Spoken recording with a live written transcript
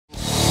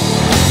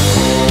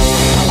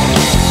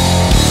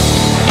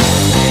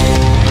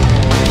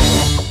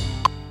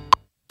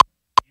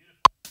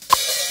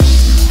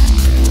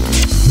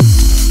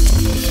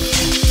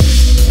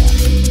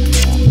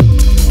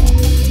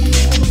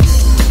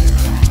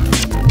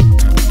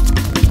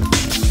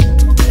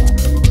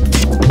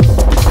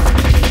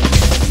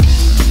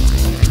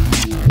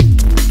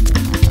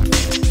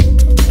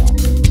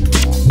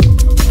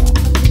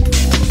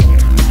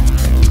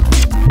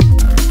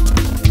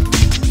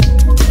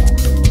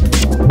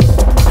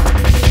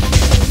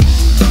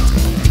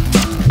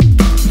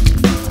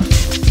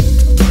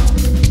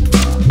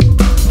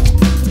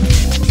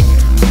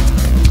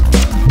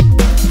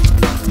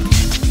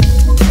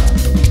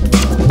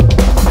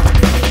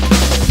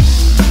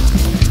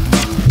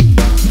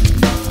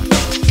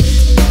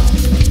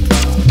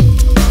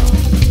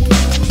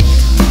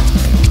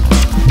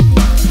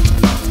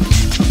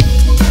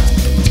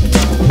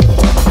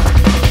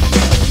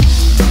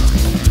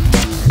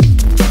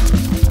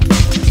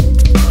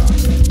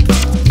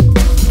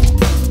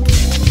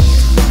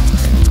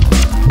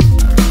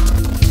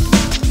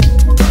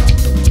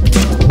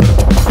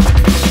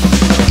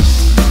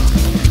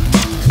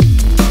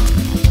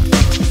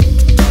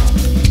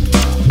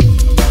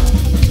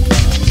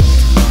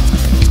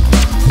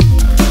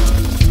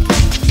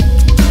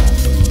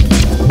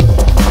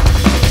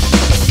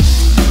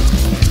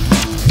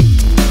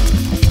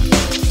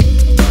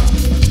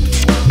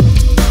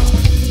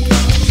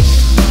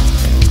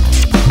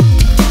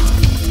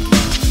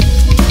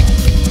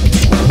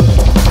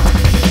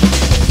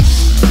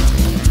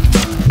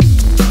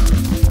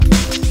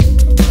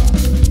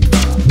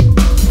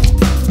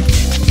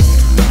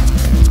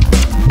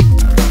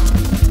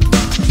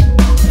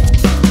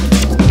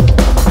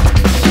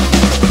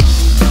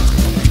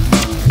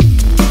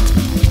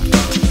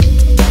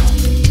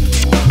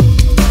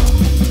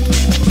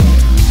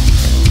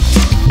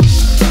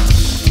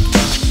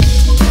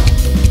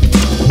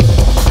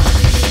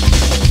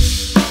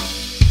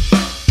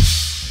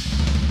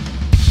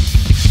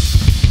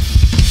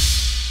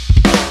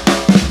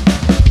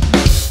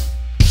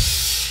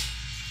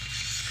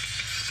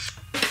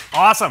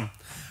Awesome.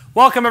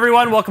 Welcome,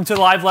 everyone. Welcome to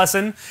the live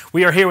lesson.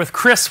 We are here with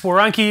Chris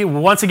Warunki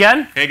once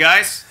again. Hey,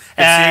 guys.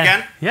 Good to see you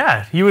again.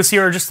 Yeah, he was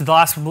here just at the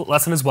last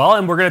lesson as well,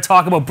 and we're going to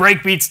talk about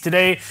breakbeats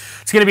today.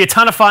 It's going to be a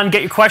ton of fun.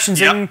 Get your questions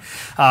in.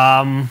 It's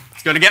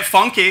going to get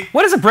funky.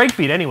 What is a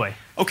breakbeat anyway?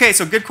 Okay,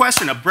 so good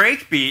question. A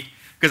breakbeat,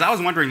 because I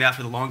was wondering that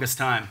for the longest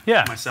time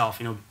myself.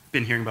 You know,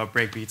 been hearing about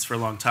breakbeats for a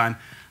long time.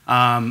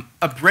 A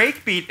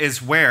breakbeat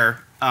is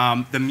where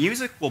the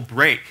music will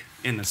break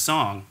in the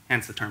song,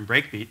 hence the term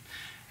breakbeat,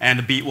 and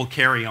the beat will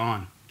carry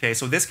on. Okay,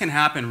 so this can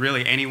happen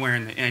really anywhere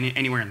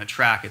in the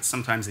track. It's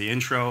sometimes the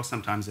intro,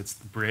 sometimes it's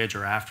the bridge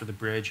or after the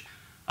bridge,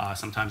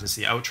 sometimes it's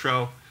the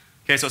outro.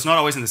 Okay, so it's not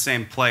always in the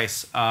same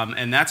place,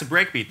 and that's a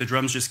breakbeat. The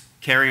drums just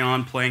carry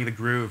on playing the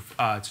groove.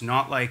 It's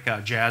not like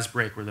a jazz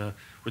break where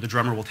the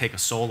drummer will take a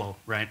solo,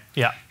 right?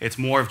 Yeah. It's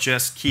more of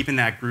just keeping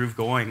that groove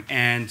going.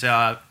 And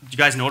do you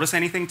guys notice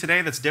anything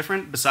today that's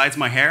different besides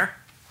my hair?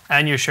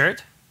 And your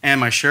shirt? And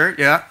my shirt,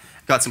 yeah.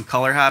 Got some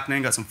color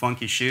happening, got some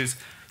funky shoes.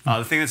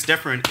 The thing that's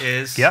different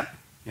is...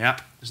 Yeah,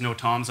 there's no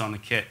toms on the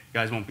kit. You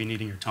guys won't be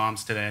needing your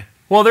toms today.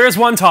 Well, there is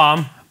one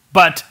tom,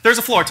 but... There's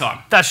a floor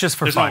tom. That's just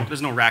for fun.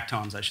 There's no rack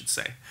toms, I should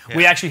say. Yeah.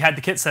 We actually had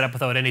the kit set up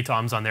without any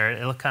toms on there.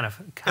 It looked kind of...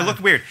 It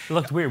looked weird. It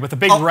looked weird with a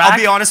big rack. I'll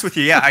be honest with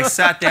you, yeah. I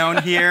sat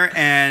down here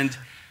and,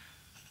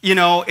 you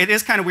know, it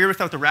is kind of weird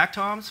without the rack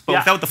toms, but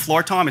without the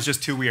floor tom, it's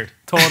just too weird.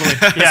 Totally.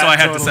 Yeah, so I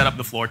had to set up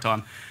the floor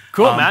tom.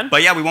 Cool, man.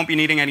 But yeah, we won't be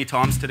needing any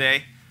toms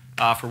today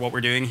for what we're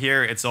doing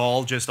here. It's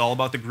all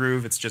about the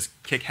groove. It's just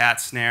kick,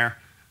 hat, snare,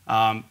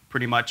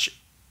 pretty much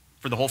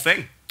for the whole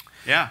thing.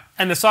 Yeah.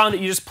 And the song that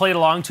you just played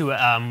along to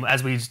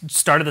as we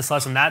started this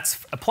lesson,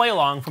 that's a play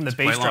along from the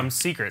Bass Drum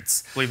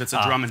Secrets. I believe it's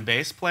a drum and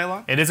bass play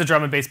along. It is a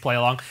drum and bass play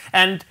along.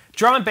 And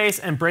drum and bass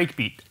and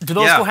breakbeat, do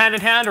those go hand in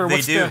hand, or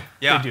what's the...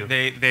 Yeah,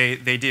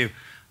 they do.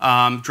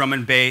 Drum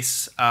and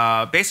bass,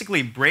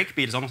 basically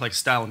breakbeat is almost like a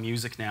style of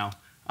music now.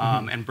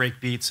 And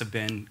breakbeats have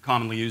been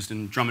commonly used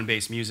in drum and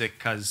bass music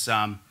because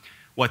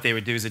what they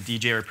would do is a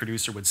DJ or a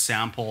producer would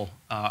sample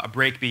a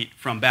breakbeat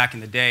from back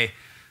in the day,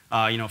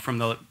 you know, from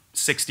the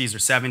 60s or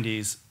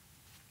 70s,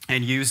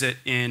 and use it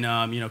in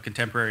you know,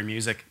 contemporary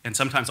music, and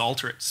sometimes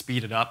alter it,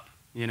 speed it up,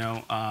 you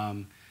know,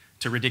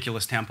 to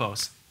ridiculous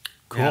tempos.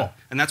 Cool. Yeah.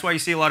 And that's why you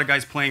see a lot of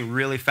guys playing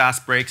really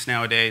fast breaks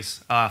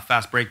nowadays,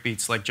 fast break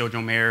beats like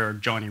Jojo Mayer or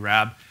Johnny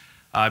Rab,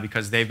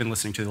 because they've been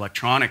listening to the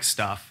electronic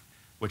stuff,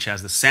 which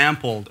has the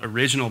sampled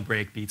original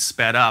break beats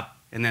sped up,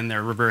 and then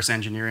they're reverse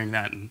engineering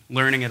that and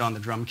learning it on the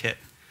drum kit.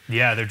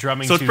 Yeah, they're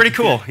drumming. So it's pretty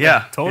cool.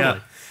 Yeah, totally. Yeah,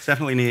 it's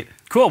definitely neat.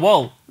 Cool.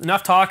 Well,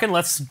 enough talking.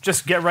 Let's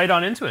just get right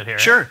on into it here.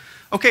 Sure.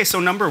 Okay, so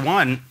number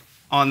one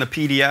on the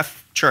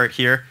PDF chart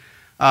here.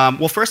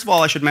 Well, first of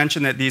all, I should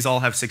mention that these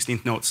all have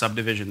 16th note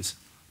subdivisions.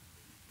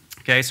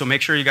 Okay, so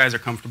make sure you guys are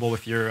comfortable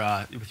with your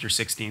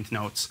 16th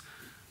notes.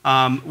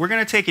 We're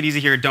going to take it easy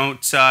here.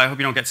 I hope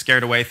you don't get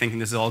scared away thinking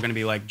this is all going to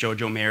be like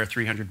Jojo Mayer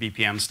 300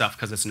 BPM stuff,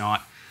 because it's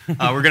not. We're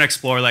going to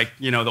explore, like,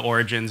 you know, the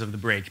origins of the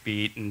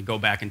breakbeat and go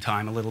back in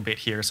time a little bit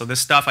here. So this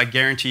stuff, I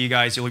guarantee you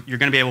guys, you're going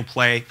to be able to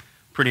play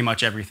pretty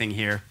much everything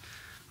here,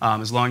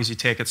 as long as you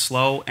take it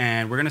slow.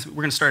 And we're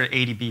gonna start at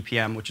 80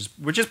 BPM,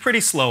 which is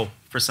pretty slow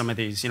for some of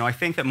these. You know, I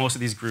think that most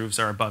of these grooves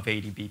are above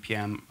 80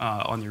 BPM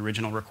on the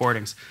original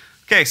recordings.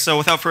 Okay, so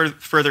without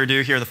further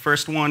ado here, the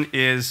first one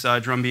is a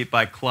drum beat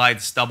by Clyde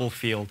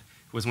Stubblefield,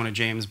 who was one of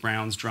James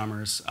Brown's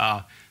drummers,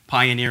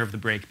 pioneer of the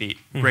breakbeat,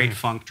 great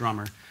funk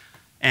drummer.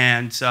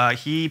 And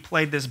he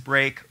played this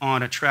break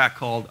on a track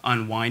called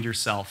Unwind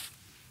Yourself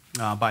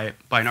by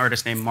an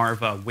artist named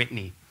Marva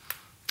Whitney.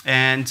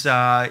 And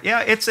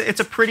yeah, it's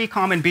a pretty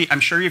common beat.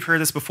 I'm sure you've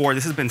heard this before.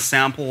 This has been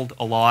sampled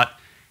a lot,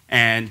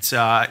 and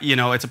you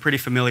know, it's a pretty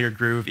familiar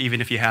groove,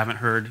 even if you haven't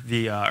heard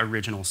the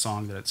original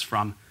song that it's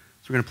from.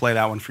 So we're gonna play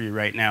that one for you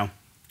right now.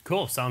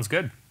 Cool. Sounds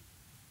good.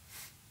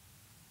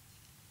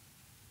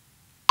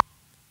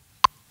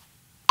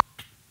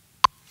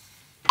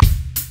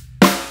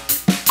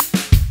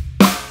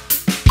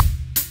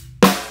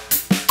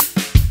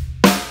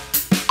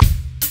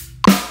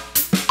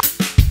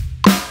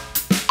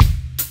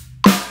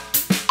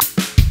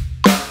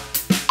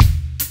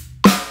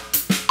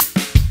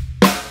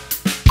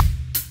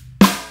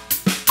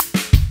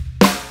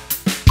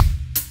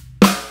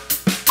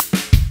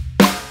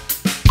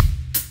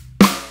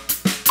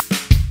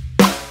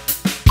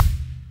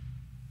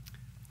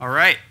 All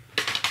right.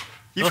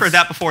 You've heard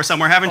that before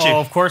somewhere, haven't you?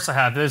 Oh, of course I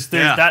have. There's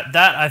that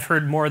I've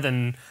heard more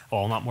than,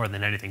 well, not more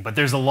than anything, but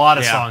there's a lot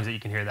of songs that you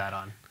can hear that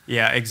on.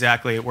 Yeah,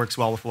 exactly. It works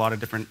well with a lot of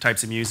different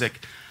types of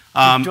music. Do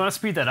you want to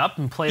speed that up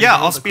and play it Yeah,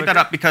 I'll speed that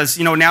up because,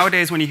 you know,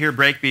 nowadays when you hear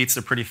breakbeats,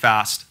 they're pretty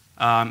fast.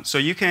 So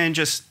you can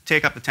just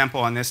take up the tempo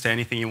on this to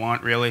anything you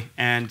want, really.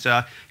 And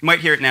you might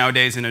hear it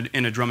nowadays in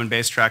a drum and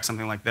bass track,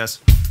 something like this.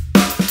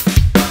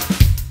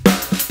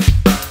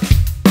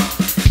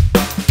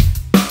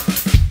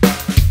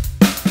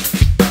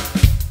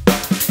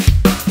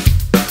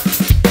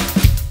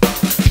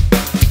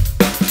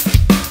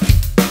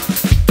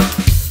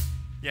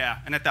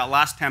 And at that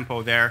last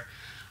tempo there,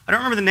 I don't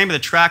remember the name of the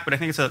track, but I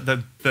think it's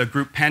the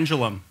group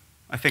Pendulum.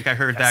 I think I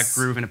heard that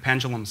groove in a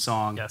Pendulum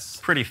song. Yes.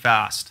 Pretty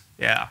fast,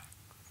 yeah.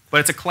 But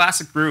it's a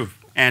classic groove,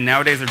 and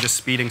nowadays they're just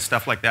speeding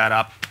stuff like that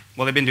up.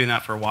 Well, they've been doing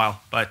that for a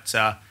while, but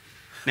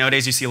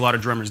nowadays you see a lot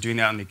of drummers doing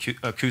that on the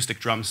acoustic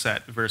drum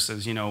set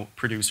versus, you know,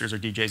 producers or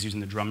DJs using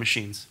the drum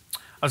machines.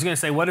 I was going to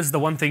say, what is the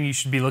one thing you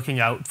should be looking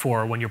out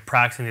for when you're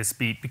practicing this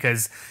beat?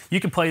 Because you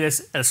could play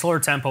this at a slower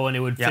tempo and it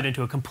would fit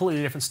into a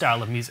completely different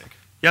style of music.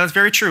 Yeah, that's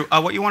very true.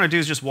 What you want to do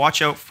is just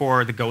watch out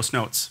for the ghost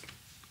notes.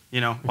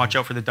 You know, watch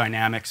out for the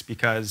dynamics,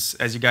 because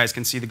as you guys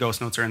can see, the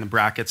ghost notes are in the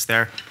brackets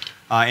there.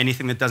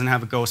 Anything that doesn't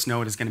have a ghost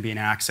note is going to be an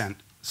accent.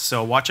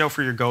 So watch out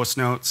for your ghost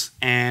notes.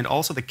 And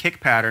also the kick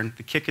pattern.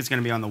 The kick is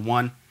going to be on the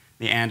 1,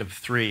 the and of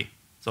 3.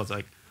 So it's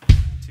like 1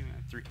 and 2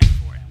 and 3 and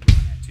 4 and 1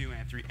 and 2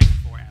 and 3 and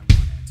 4 and 1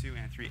 and 2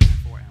 and 3 and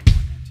 4 and 1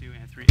 and 2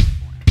 and 3 and 4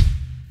 and.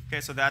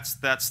 Okay, so that's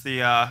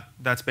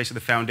basically the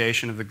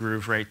foundation of the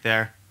groove right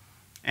there.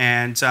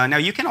 And now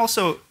you can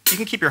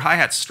keep your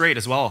hi-hats straight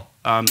as well.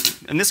 And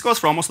this goes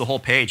for almost the whole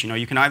page. You know,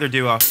 you can either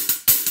do a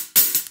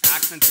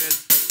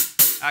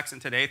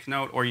accented eighth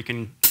note, or you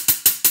can just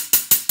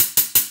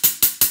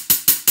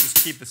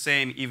keep the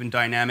same even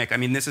dynamic. I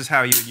mean, this is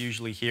how you would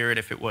usually hear it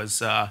if it was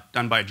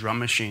done by a drum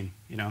machine,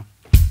 you know.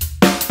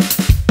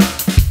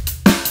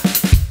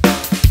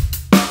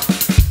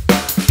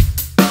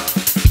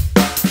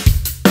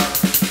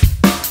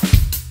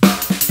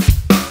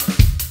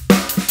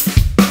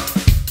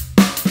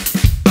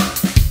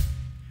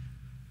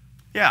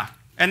 Yeah,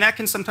 and that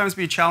can sometimes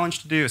be a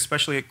challenge to do,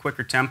 especially at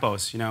quicker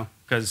tempos, you know,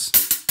 because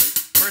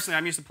personally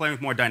I'm used to playing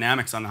with more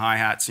dynamics on the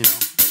hi-hats, you know,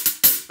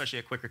 especially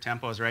at quicker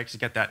tempos, right, because you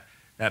get that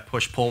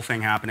push-pull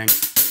thing happening.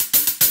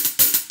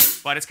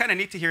 But it's kind of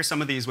neat to hear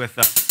some of these with,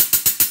 right,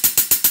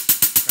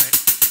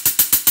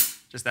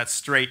 just that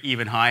straight,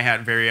 even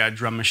hi-hat, very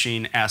drum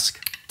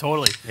machine-esque.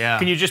 Totally. Yeah.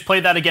 Can you just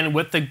play that again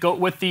with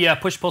the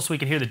push-pull so we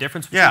can hear the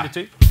difference between the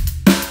two?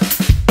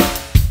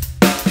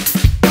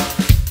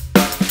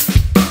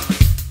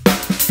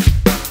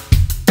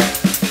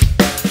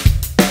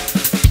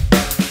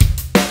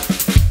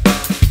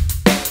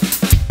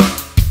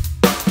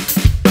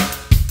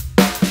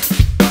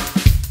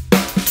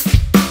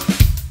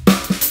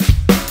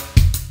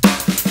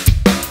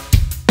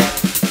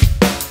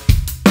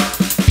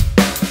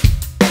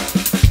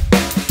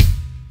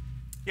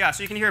 Yeah,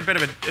 so you can hear a bit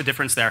of a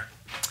difference there.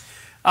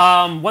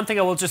 One thing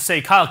I will just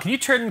say, Kyle, can you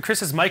turn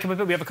Chris's mic up a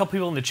bit? We have a couple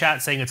people in the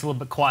chat saying it's a little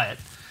bit quiet.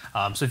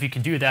 So if you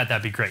can do that,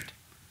 that'd be great.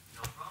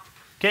 No problem.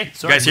 Okay,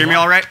 you guys hear me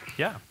all right?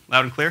 Yeah.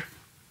 Loud and clear?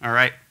 All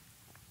right.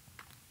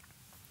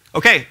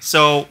 Okay,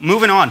 so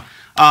moving on.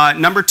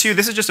 Number 2,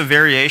 this is just a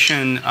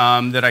variation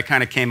that I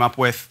kind of came up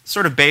with,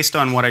 sort of based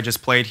on what I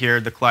just played here,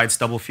 the Clyde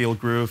Stubblefield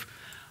groove.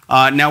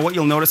 Now what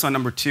you'll notice on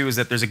number 2 is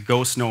that there's a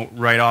ghost note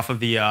right off of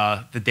the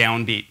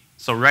downbeat.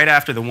 So right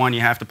after the 1,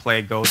 you have to play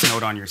a ghost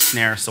note on your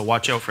snare, so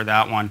watch out for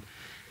that one.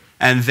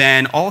 And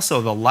then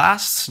also the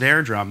last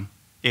snare drum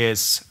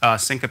is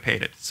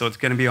syncopated, so it's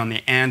going to be on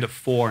the and of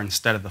 4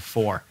 instead of the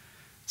 4.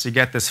 So you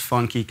get this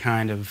funky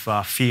kind of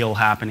feel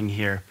happening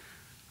here.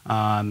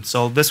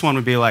 So this one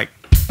would be like...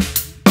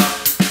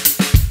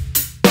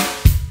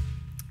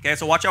 Okay,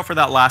 so watch out for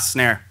that last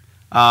snare.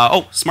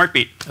 Oh, smart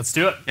beat. Let's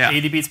do it. Yeah.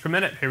 80 beats per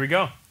minute. Here we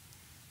go.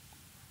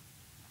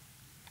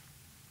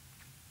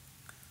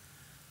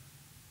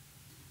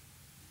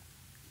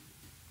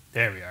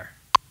 There we are.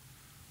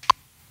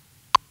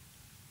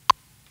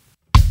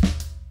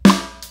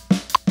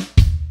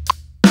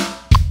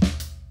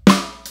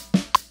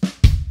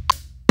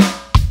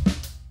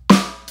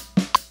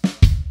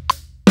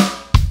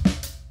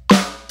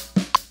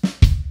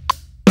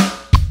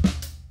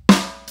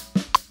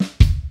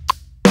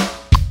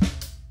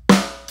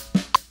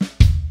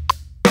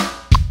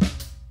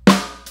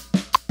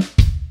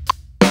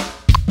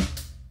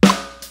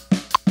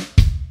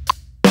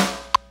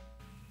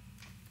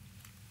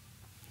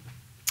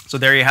 So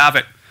there you have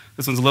it.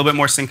 This one's a little bit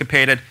more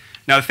syncopated.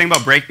 Now the thing about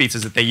breakbeats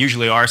is that they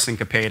usually are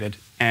syncopated,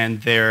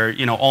 and they're,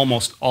 you know,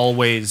 almost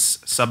always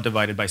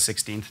subdivided by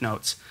 16th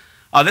notes.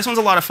 This one's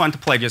a lot of fun to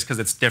play just because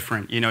it's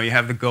different. You know, you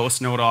have the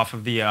ghost note off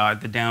of the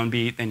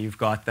downbeat, then you've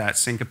got that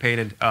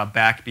syncopated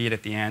backbeat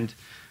at the end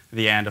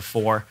of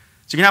 4.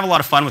 So you can have a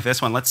lot of fun with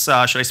this one. Let's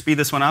should I speed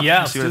this one up?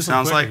 Yeah, see what it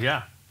sounds like.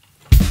 Yeah.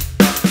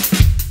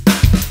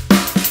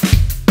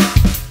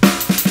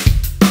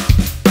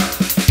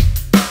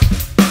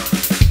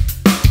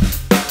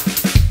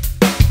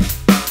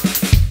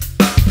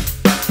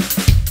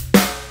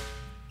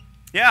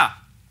 Yeah.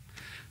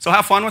 So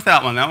have fun with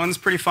that one. That one's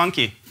pretty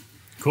funky.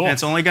 Cool. And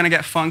it's only going to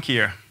get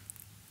funkier.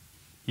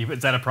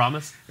 Is that a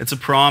promise? It's a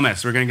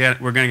promise. We're going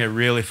to get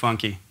really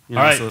funky. You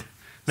know, all right.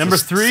 Number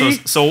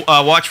 3. So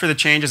watch for the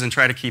changes and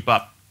try to keep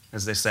up,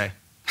 as they say.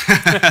 You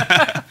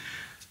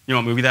know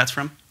what movie that's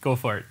from? Go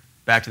for it.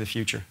 Back to the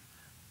Future.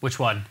 Which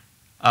one?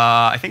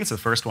 I think it's the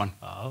first one.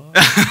 Oh.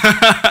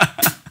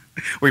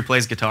 Where he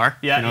plays guitar.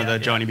 Yeah, you know, the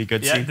Johnny B.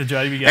 Good scene. scene. The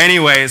Johnny B. Good.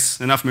 Anyways,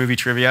 enough movie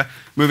trivia.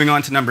 Moving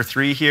on to number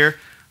 3 here.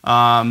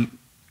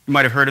 You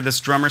might have heard of this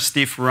drummer,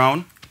 Steve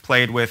Ferrone.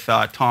 Played with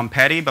Tom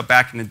Petty, but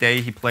back in the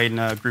day he played in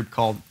a group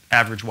called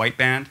Average White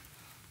Band.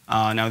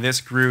 Now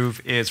this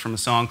groove is from a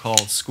song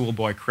called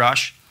Schoolboy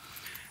Crush.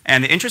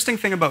 And the interesting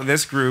thing about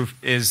this groove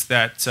is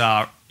that,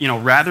 you know,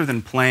 rather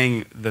than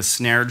playing the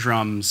snare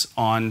drums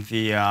on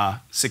the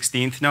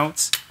 16th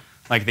notes,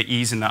 like the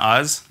E's and the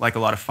U's, like a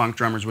lot of funk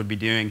drummers would be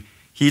doing,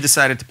 he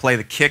decided to play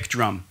the kick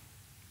drum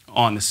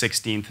on the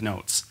 16th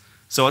notes.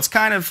 So it's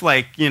kind of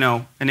like, you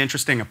know, an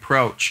interesting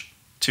approach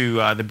to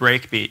the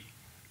breakbeat.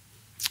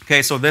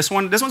 Okay, so this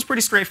one's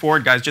pretty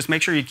straightforward, guys. Just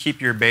make sure you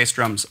keep your bass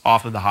drums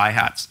off of the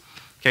hi-hats.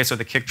 Okay, so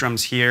the kick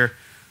drums here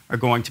are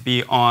going to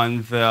be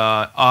on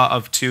the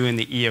of 2 and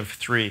the E of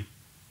 3.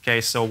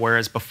 Okay, so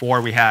whereas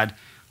before we had,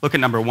 look at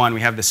number 1,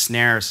 we have the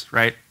snares,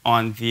 right,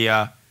 on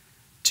the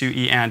 2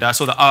 E and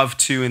so the of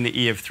 2 and the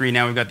E of 3.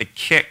 Now we've got the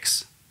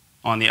kicks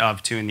on the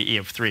of 2 and the E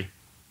of 3.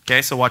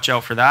 Okay, so watch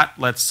out for that.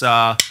 Let's,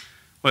 I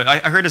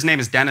heard his name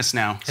is Dennis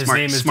now. His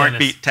name is Smart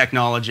Dennis. Beat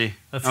Technology.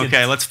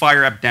 Okay, let's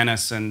fire up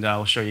Dennis and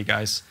I'll show you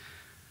guys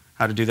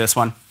how to do this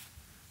one.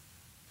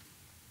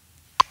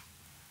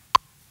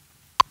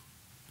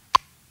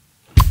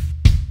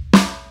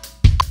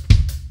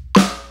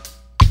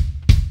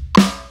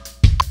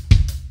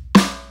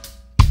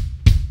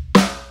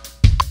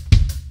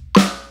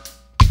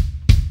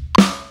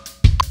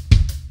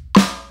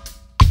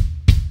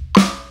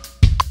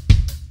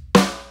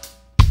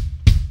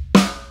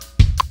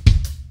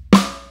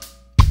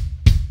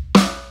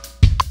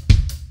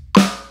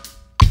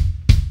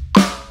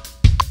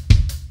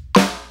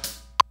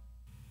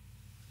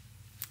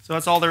 So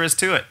that's all there is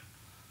to it,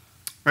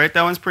 right?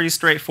 That one's pretty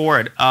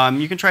straightforward.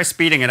 You can try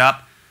speeding it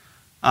up.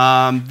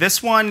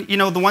 This one, you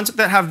know, the ones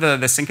that have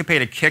the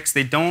syncopated kicks,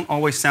 they don't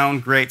always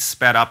sound great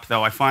sped up,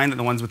 though. I find that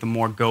the ones with the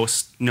more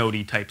ghost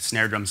notey type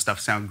snare drum stuff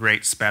sound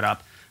great sped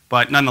up.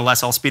 But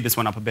nonetheless, I'll speed this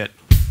one up a bit.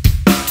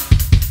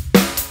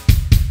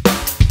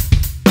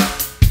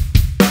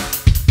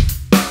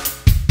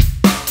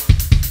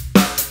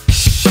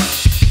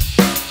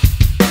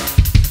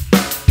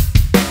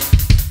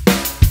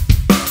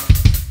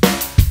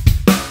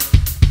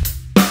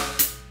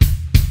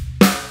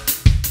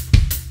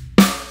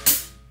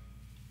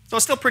 So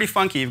it's still pretty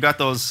funky. You've got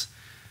those,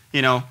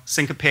 you know,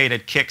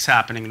 syncopated kicks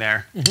happening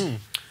there. Mm-hmm.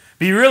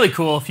 Be really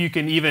cool if you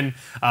can even,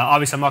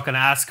 obviously I'm not going to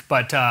ask,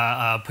 but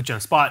put you on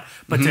the spot,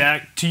 but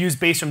to use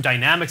bass drum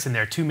dynamics in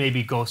there to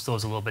maybe ghost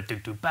those a little bit.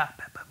 Bop,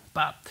 bop, bop,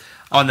 bop.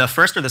 On the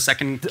first or the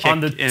second kick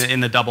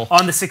in the double?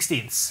 On the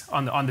 16ths,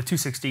 on the 2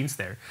 16ths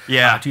there.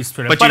 Yeah, but you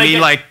mean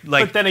again, like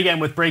but then again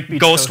with breakbeats.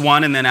 Ghost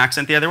one and then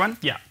accent the other one?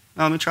 Yeah.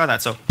 Oh, let me try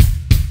that. So.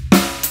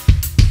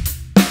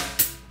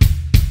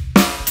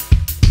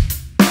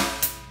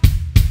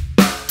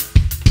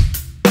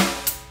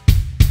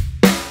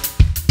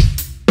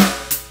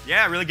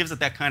 Yeah, it really gives it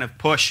that kind of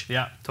push.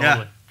 Yeah,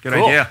 totally. Yeah, good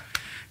idea.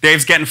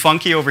 Dave's getting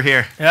funky over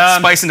here,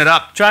 spicing it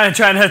up. Trying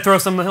to throw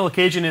some little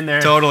Cajun in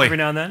there totally. Every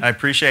now and then. I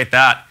appreciate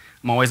that.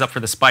 I'm always up for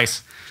the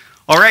spice.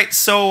 All right,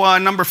 so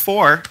number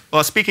 4.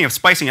 Well, speaking of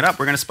spicing it up,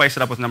 we're going to spice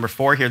it up with number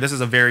 4 here. This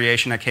is a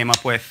variation I came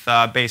up with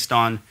based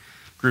on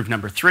groove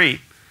number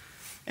 3.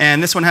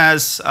 And this one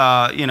has,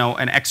 you know,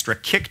 an extra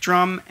kick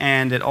drum,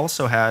 and it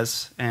also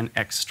has an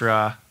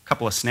extra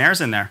couple of snares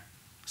in there.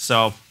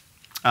 So.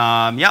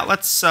 Yeah,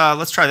 let's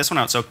try this one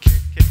out. So,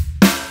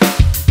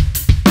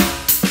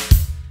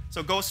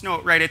 so ghost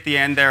note right at the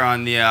end there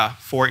on the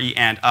 4E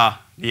and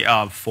the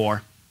of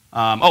 4.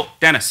 Oh,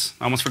 Dennis,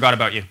 I almost forgot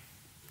about you.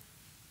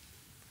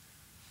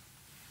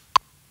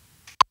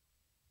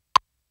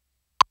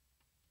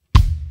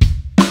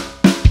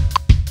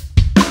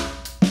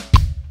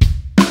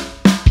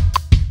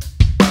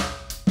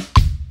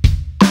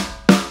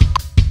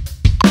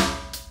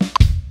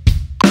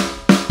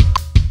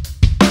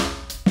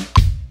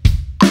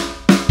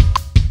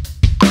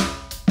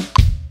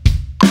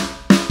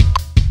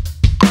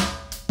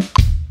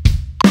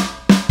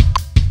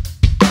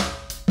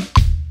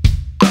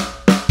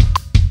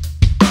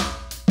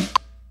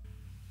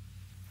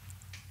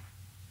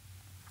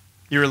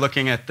 You were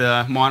looking at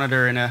the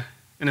monitor in a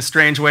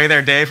strange way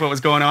there, Dave. What was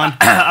going on?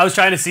 I was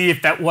trying to see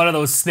if that one of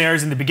those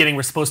snares in the beginning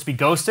were supposed to be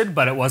ghosted,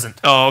 but it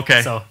wasn't. Oh,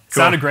 okay. So cool.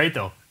 Sounded great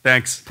though.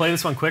 Thanks. Play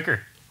this one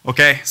quicker.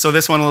 Okay, so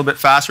this one a little bit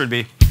faster would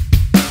be.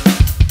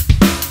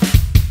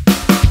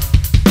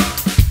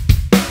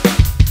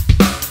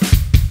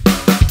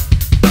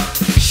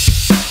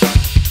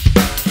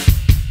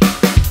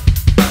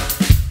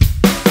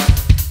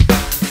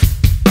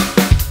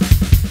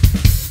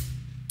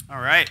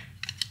 All right.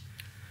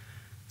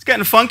 It's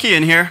getting funky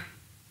in here.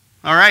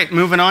 All right,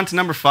 moving on to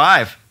number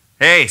 5.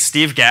 Hey,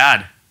 Steve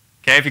Gadd.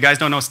 Okay, if you guys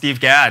don't know Steve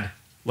Gadd,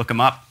 look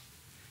him up.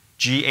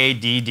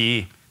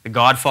 G-A-D-D, the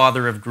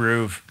godfather of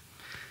groove.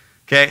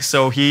 Okay,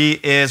 so he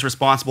is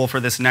responsible for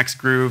this next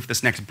groove,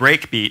 this next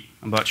breakbeat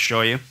I'm about to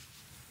show you.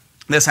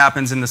 This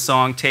happens in the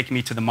song Take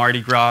Me to the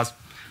Mardi Gras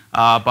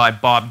by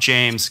Bob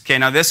James. Okay,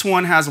 now this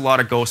one has a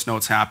lot of ghost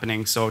notes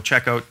happening, so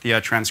check out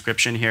the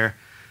transcription here.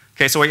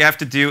 Okay, so what you have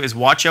to do is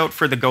watch out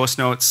for the ghost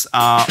notes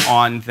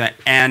on the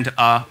and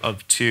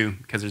of 2,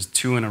 because there's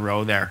 2 in a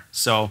row there.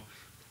 So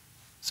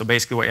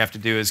basically what you have to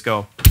do is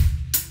go.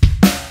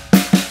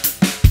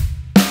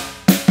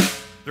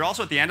 They're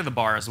also at the end of the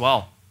bar as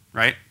well,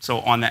 right?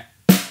 So on the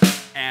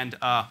and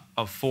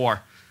of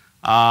 4.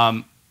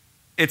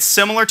 it's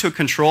similar to a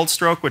controlled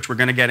stroke, which we're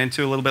going to get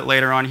into a little bit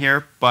later on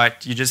here,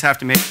 but you just have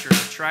to make sure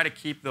to try to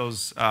keep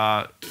those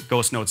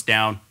ghost notes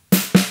down.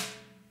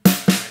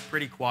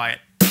 Pretty quiet.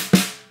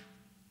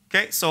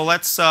 Okay, so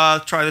let's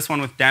try this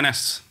one with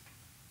Dennis,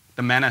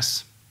 the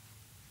Menace.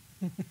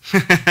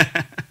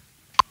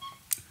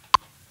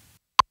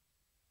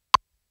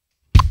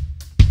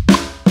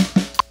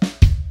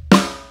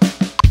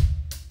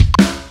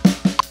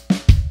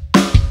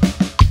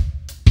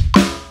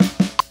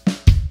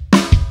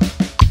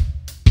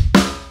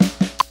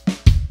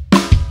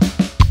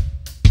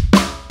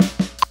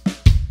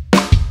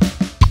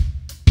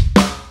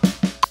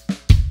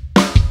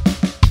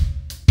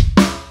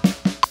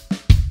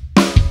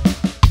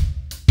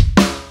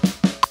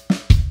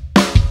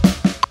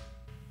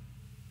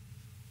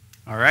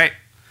 All right,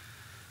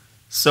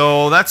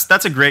 so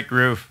that's a great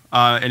groove,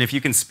 and if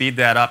you can speed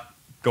that up,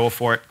 go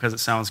for it because it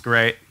sounds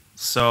great.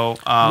 So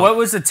what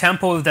was the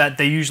tempo that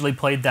they usually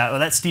played that? Well,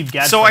 that Steve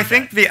Gadd. So I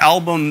think the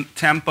album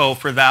tempo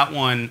for that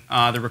one,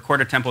 the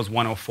recorded tempo is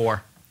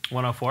 104.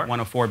 104?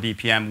 104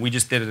 BPM. We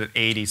just did it at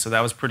 80, so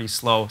that was pretty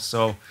slow.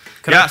 So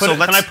can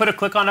I put a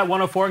click on that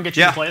 104 and get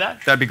you to play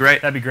that? That'd be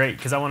great. That'd be great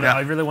because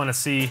I really want to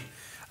see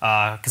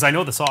because I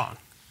know the song.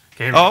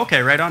 Okay,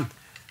 okay, right on.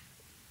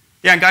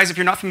 Yeah, and guys, if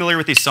you're not familiar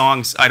with these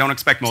songs, I don't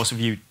expect most of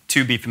you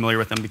to be familiar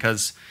with them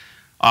because,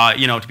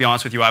 you know, to be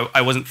honest with you,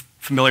 I wasn't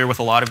familiar with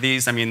a lot of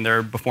these. I mean,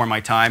 they're before my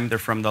time. They're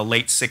from the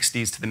late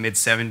 60s to the mid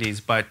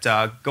 70s, but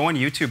go and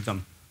YouTube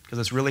them because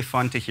it's really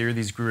fun to hear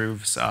these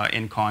grooves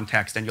in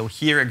context, and you'll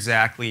hear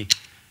exactly,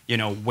 you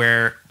know,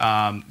 where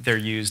they're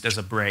used as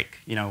a break,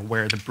 you know,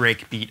 where the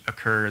break beat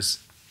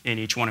occurs in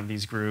each one of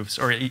these grooves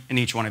or in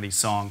each one of these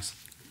songs.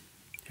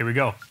 Here we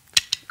go.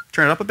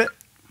 Turn it up a bit.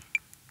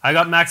 I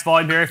got max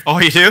volume here. Oh,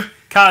 you do?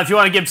 Kyle, if you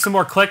want to give some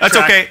more click That's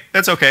track. okay.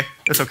 That's okay.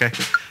 That's okay.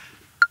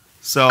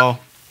 So.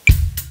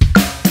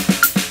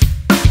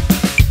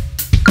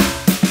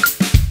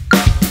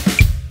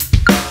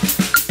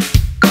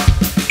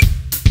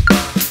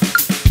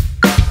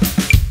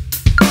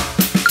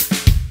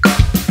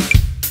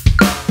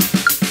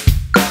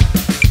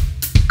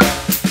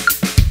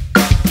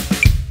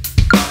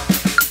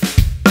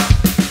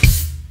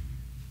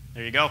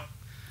 There you go.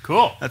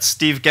 Cool. That's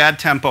Steve Gadd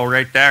tempo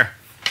right there.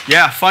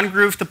 Yeah, fun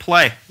groove to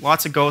play.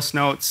 Lots of ghost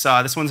notes.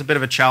 This one's a bit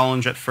of a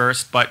challenge at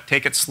first, but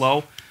take it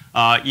slow,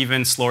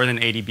 even slower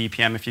than 80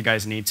 BPM if you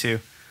guys need to.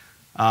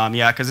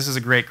 Yeah, because this is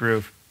a great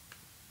groove.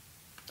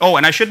 Oh,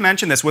 and I should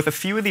mention this, with a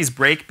few of these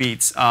break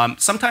beats,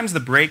 sometimes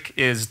the break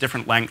is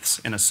different lengths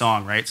in a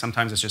song, right?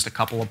 Sometimes it's just a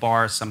couple of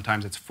bars,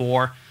 sometimes it's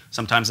 4,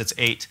 sometimes it's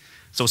 8.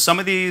 So some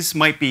of these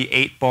might be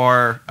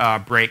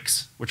 8-bar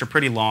breaks, which are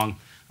pretty long,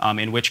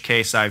 in which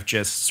case I've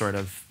just sort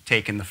of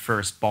taken the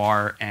first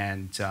bar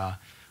and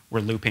we're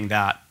looping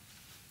that.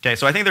 Okay,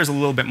 so I think there's a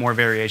little bit more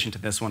variation to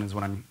this one is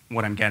what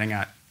I'm getting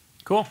at.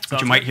 Cool.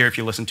 Which you might hear if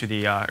you listen to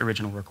the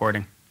original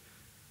recording.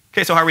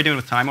 Okay, so how are we doing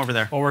with time over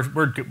there? Oh, we're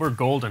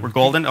golden. We're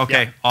golden?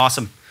 Okay, yeah.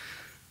 Awesome.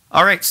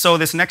 All right, so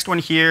this next one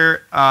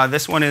here,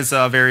 this one is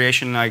a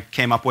variation I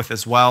came up with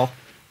as well.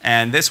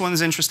 And this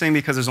one's interesting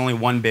because there's only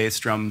one bass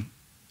drum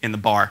in the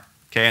bar.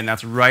 Okay, and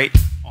that's right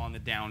on the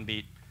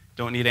downbeat.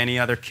 Don't need any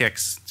other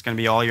kicks. It's going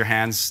to be all your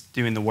hands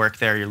doing the work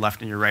there, your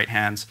left and your right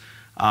hands.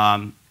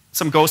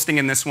 Some ghosting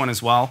in this one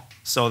as well.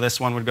 So this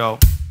one would go.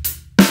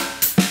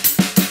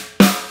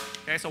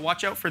 Okay, so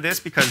watch out for this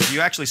because you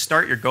actually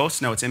start your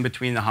ghost notes in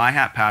between the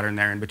hi-hat pattern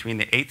there, in between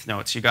the 8th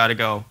notes. You got to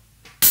go.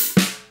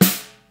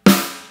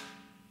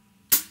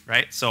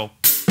 Right? So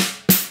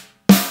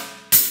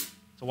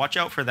watch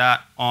out for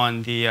that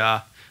on the,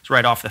 it's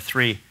right off the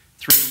 3.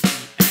 3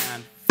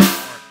 and 4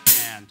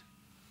 and.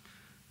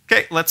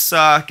 Okay, let's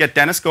get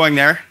Dennis going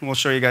there, and we'll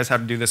show you guys how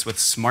to do this with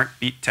smart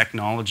beat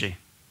technology.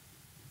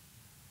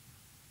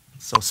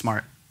 So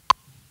smart.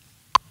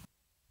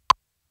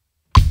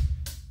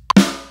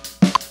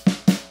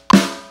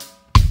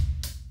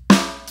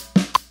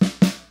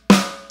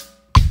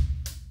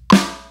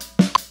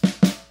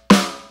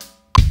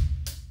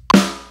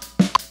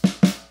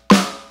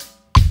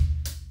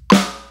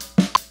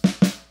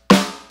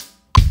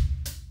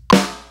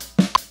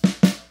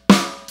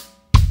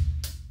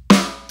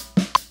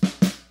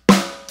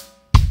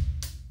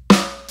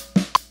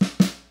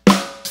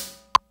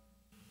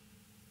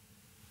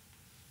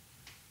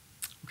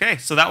 Okay,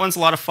 so that one's a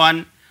lot of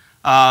fun.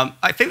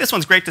 I think this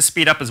one's great to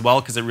speed up as well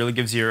because it really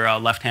gives your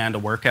left hand a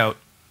workout,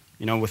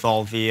 you know, with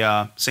all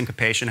the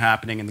syncopation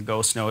happening in the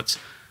ghost notes.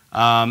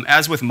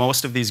 As with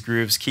most of these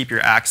grooves, keep your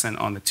accent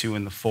on the 2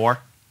 and the 4.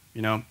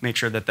 You know, make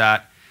sure that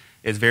that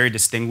is very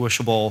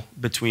distinguishable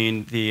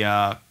between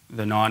the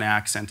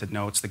non-accented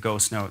notes, the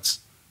ghost notes.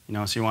 You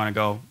know, so you want to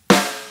go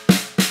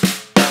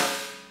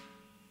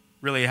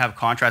really have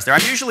contrast there.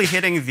 I'm usually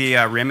hitting the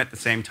rim at the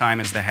same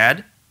time as the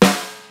head.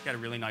 Get a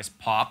really nice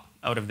pop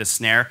out of the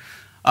snare.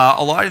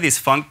 A lot of these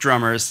funk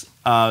drummers,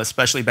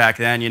 especially back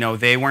then, you know,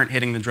 they weren't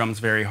hitting the drums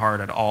very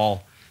hard at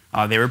all.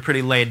 They were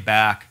pretty laid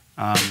back.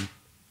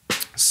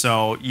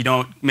 So you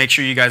don't, make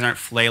sure you guys aren't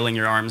flailing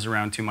your arms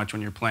around too much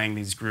when you're playing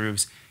these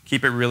grooves.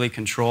 Keep it really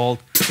controlled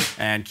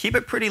and keep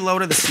it pretty low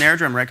to the snare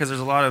drum, right? Because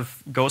there's a lot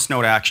of ghost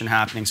note action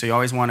happening. So you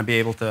always want to be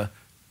able to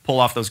pull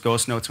off those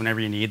ghost notes whenever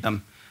you need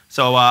them.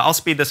 So I'll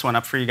speed this one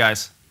up for you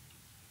guys.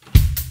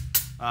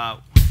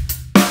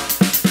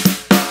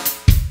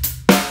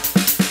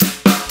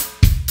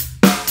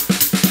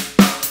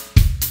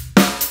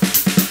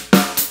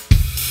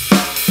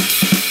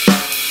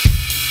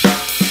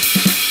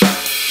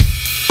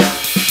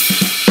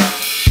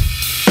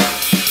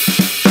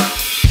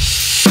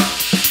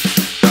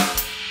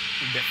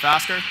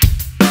 Faster.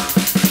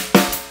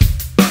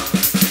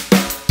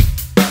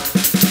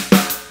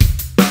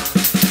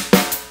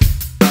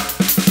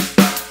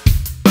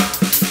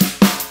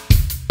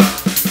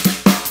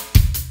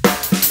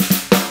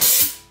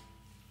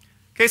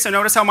 Okay, so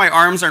notice how my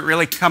arms aren't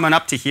really coming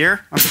up to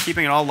here. I'm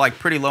keeping it all like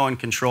pretty low and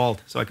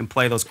controlled so I can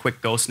play those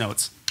quick ghost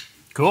notes.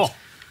 Cool.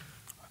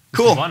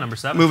 Cool. Move on, number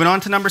 7. Moving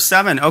on to number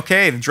 7.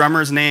 Okay, the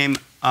drummer's name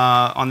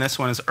on this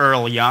one is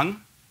Earl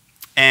Young.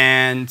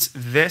 And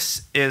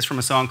this is from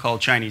a song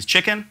called Chinese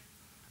Chicken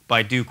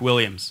by Duke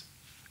Williams.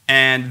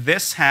 And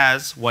this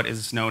has what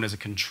is known as a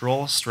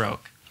control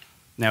stroke.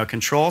 Now, a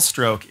control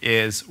stroke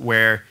is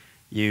where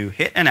you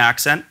hit an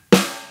accent,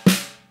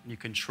 you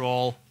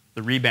control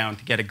the rebound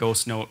to get a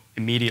ghost note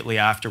immediately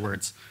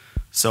afterwards.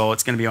 So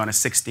it's going to be on a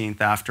 16th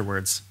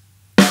afterwards.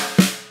 So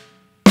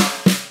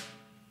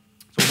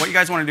what you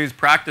guys want to do is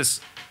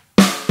practice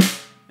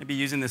maybe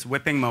using this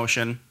whipping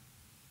motion,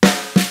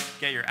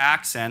 get your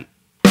accent,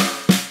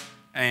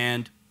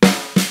 and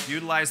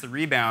utilize the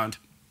rebound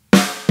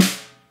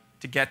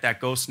to get that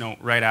ghost note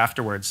right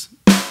afterwards.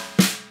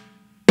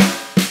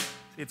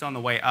 See, it's on the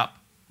way up.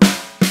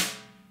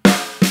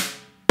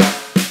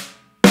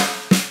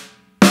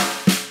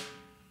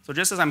 So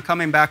just as I'm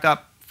coming back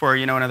up for,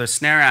 another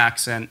snare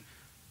accent,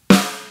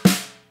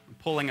 I'm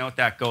pulling out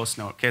that ghost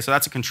note. Okay, so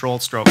that's a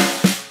controlled stroke.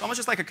 It's almost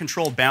just like a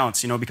controlled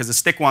bounce, because the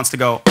stick wants to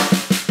go,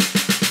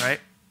 right?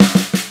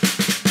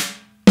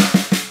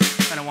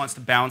 Wants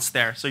to bounce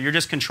there. So you're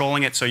just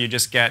controlling it so you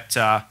just get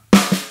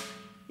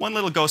one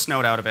little ghost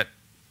note out of it.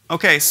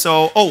 Okay,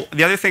 so,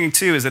 the other thing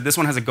too is that this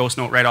one has a ghost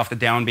note right off the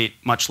downbeat,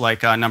 much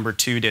like number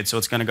 2 did. So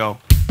it's going to go,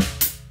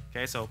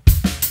 okay, so.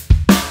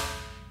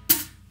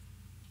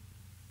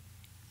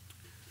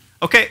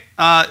 Okay,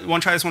 you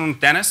want to try this one with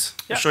Dennis?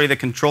 Yeah. I'll show you the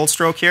controlled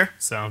stroke here.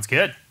 Sounds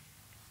good.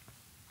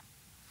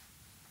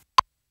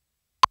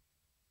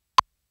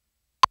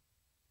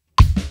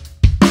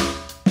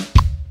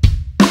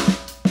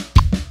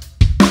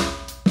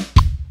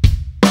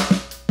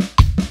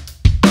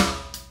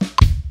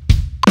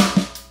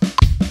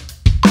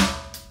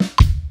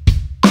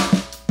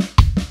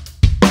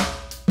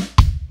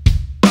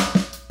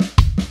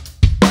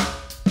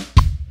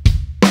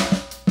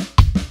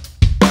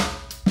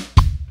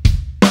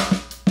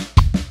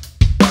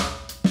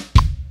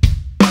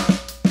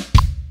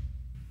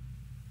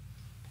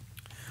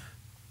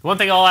 One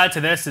thing I'll add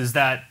to this is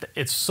that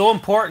it's so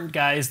important,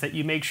 guys, that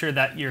you make sure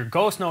that your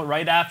ghost note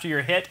right after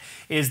your hit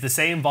is the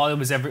same volume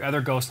as every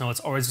other ghost notes,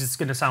 or it's just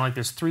going to sound like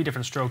there's 3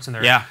 different strokes in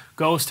there. Yeah.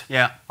 Ghost,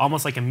 yeah,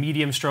 almost like a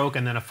medium stroke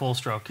and then a full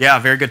stroke. Yeah,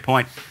 very good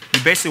point.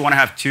 You basically want to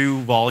have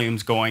 2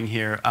 volumes going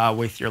here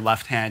with your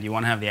left hand. You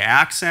want to have the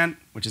accent,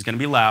 which is going to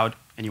be loud,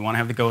 and you want to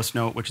have the ghost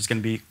note, which is going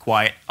to be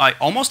quiet.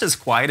 Almost as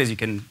quiet as you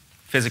can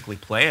physically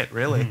play it,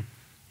 really. Mm-hmm.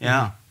 Yeah.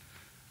 Mm-hmm.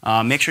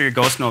 Make sure your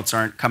ghost notes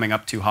aren't coming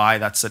up too high.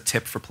 That's a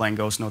tip for playing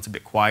ghost notes a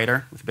bit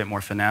quieter with a bit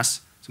more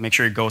finesse. So make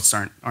sure your ghosts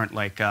aren't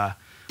like, well,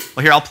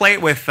 here, I'll play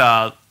it with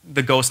the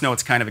ghost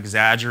notes kind of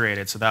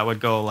exaggerated. So that would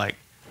go like.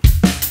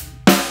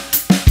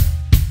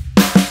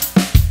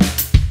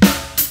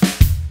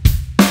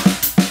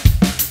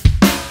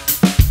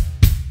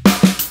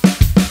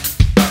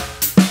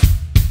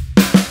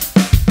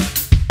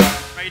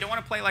 Right, you don't want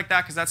to play like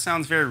that because that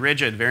sounds very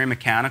rigid, very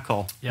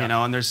mechanical,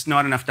 yeah. And there's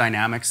not enough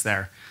dynamics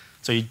there.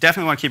 So you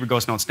definitely want to keep your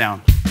ghost notes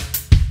down.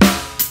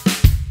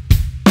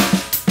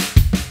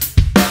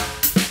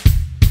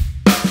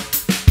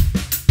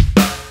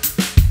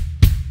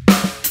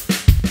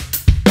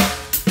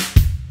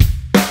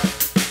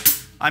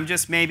 I'm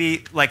just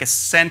maybe like a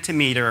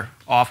centimeter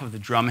off of the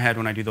drum head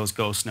when I do those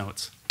ghost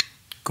notes.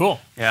 Cool.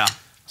 Yeah,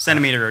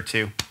 centimeter or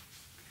 2.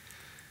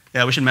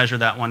 Yeah, we should measure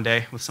that one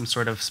day with some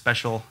sort of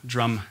special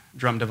drum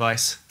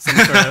device.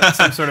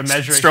 Some sort of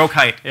measuring. Stroke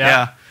height,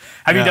 yeah.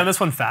 Have you done this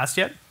one fast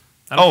yet?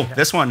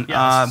 This one.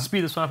 Yeah,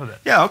 speed this one up a bit.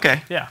 Yeah,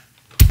 okay. Yeah.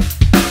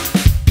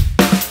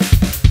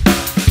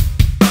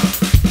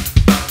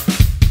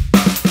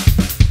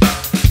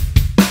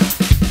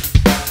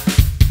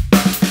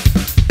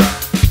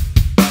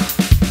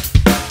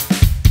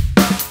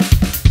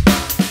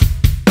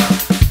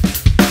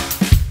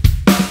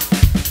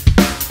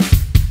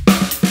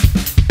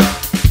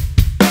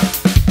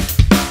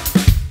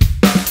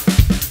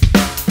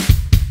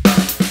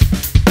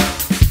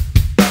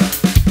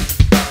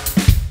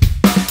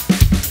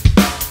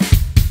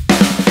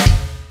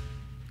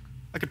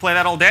 Play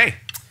that all day.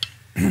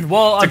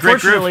 Well, It's a great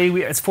groove.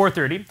 unfortunately, it's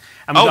 4:30,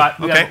 and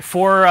we got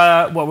four.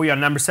 What we got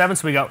number 7,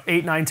 so we got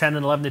 8, 9, 10,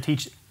 and 11 to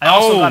teach. I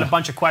also got a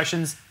bunch of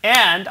questions,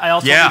 and I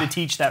also need to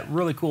teach that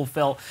really cool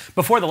fill.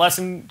 Before the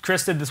lesson,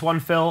 Chris did this one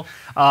fill.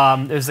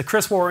 There's the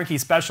Chris Warunki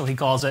special, he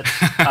calls it.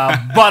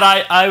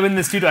 But I'm in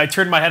the studio. I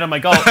turned my head. I'm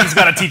like, oh, he's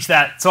got to teach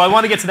that. So I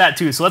want to get to that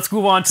too. So let's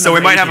move on to. So we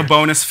might have a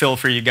bonus fill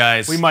for you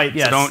guys. We might,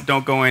 yes. So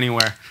don't go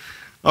anywhere.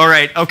 All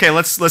right. Okay.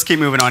 Let's keep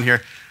moving on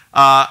here.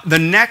 The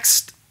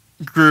next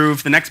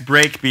groove, the next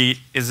breakbeat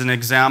is an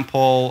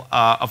example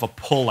of a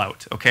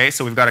pull-out, okay?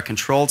 So we've got a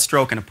controlled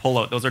stroke and a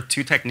pull-out. Those are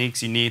two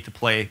techniques you need to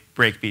play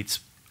breakbeats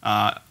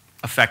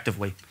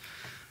effectively.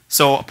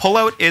 So a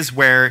pull-out is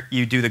where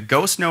you do the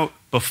ghost note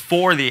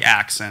before the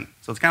accent.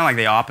 So it's kind of like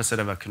the opposite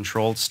of a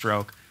controlled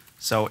stroke.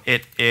 So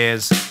it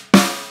is...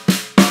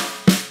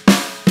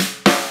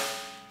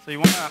 So you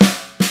want to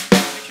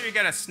make sure you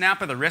get a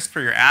snap of the wrist for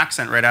your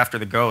accent right after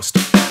the ghost.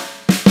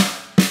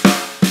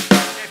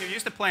 If you're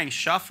used to playing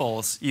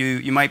shuffles,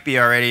 you might be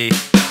already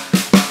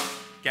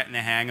getting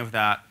the hang of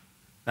that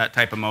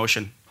type of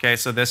motion. Okay,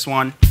 so this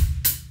one.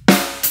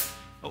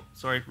 Oh,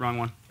 sorry, wrong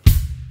one.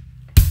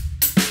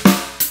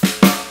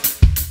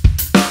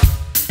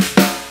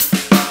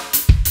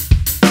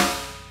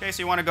 Okay,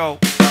 so you want to go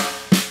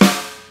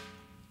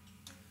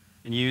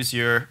and use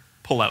your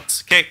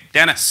pullouts. Okay,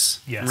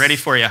 Dennis, yes. I'm ready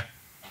for you.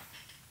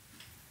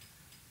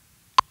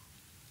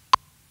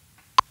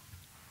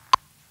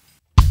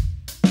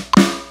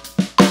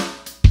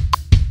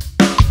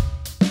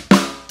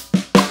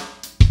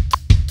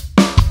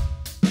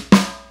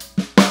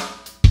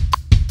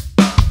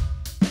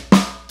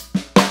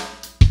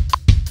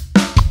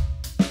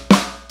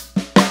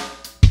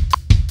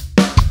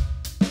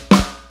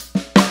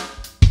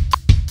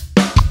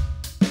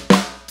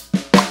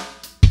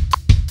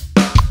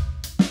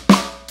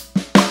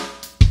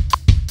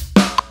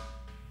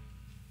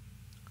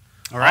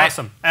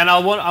 Awesome. And I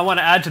want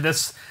to add to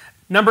this,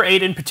 number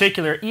 8 in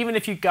particular, even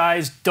if you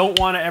guys don't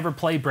want to ever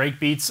play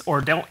breakbeats or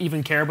don't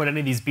even care about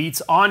any of these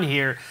beats on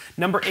here,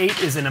 number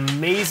 8 is an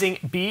amazing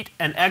beat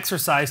and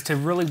exercise to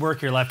really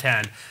work your left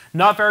hand.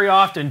 Not very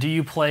often do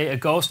you play a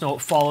ghost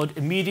note followed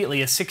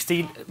immediately a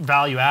 16th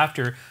value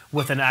after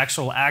with an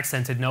actual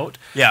accented note.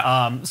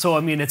 Yeah. So,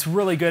 I mean, it's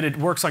really good. It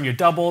works on your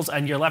doubles,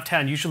 and your left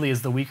hand usually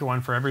is the weaker one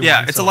for everyone.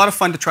 Yeah, it's a lot of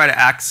fun to try to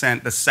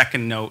accent the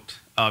second note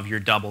of your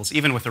doubles,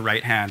 even with the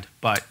right hand,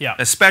 but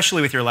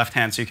especially with your left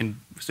hand, so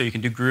you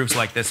can do grooves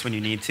like this when you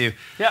need to.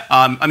 Yeah.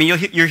 I mean,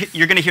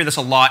 you're going to hear this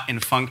a lot in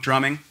funk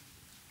drumming,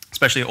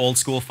 especially old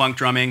school funk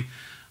drumming.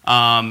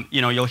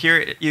 You know, you'll hear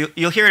it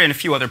in a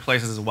few other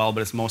places as well,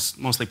 but it's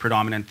mostly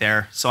predominant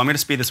there. So I'm going to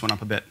speed this one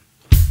up a bit.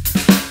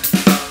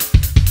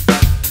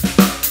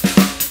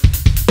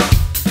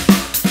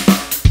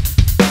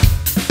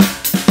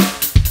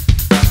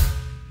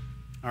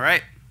 All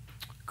right.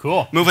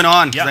 Cool. Moving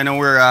on, because I know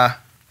we're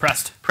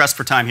pressed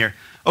for time here.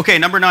 Okay,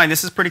 number 9.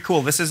 This is pretty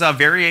cool. This is a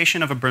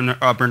variation of a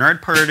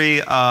Bernard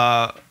Purdie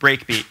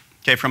breakbeat.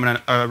 Okay, from an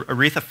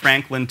Aretha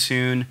Franklin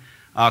tune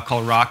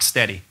called Rock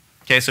Steady.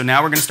 Okay, so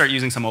now we're going to start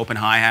using some open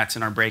hi-hats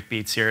in our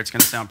breakbeats here. It's going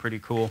to sound pretty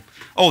cool.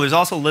 Oh, there's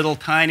also a little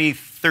tiny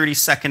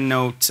 30-second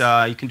note.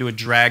 You can do a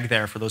drag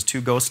there for those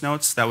 2 ghost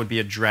notes. That would be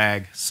a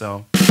drag.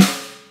 So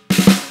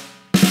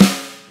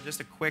just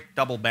a quick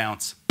double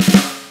bounce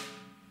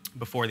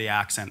before the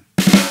accent.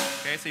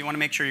 Okay, so you want to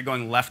make sure you're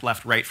going left,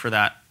 left, right for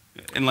that.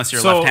 Unless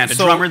you're a left-handed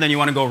drummer, then you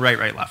want to go right,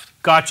 right, left.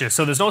 Gotcha.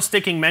 So there's no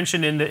sticking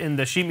mentioned in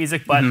the sheet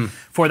music, but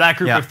for that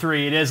group of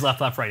 3, it is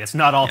left, left, right. It's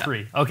not all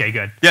 3. Okay,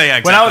 good. Yeah,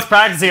 exactly. When I was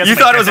practicing, you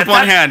thought it was with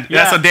one hand.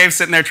 Yeah, so Dave's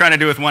sitting there trying to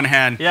do it with one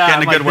hand,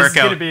 getting a good workout. This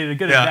is going to be a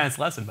good advanced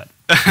lesson, but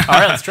all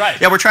right, let's try it.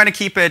 Yeah, we're trying to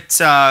keep it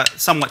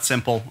somewhat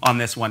simple on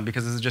this one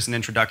because this is just an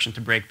introduction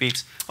to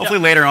breakbeats. Hopefully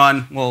later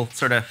on we'll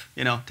sort of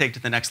take it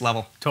to the next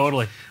level.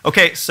 Totally.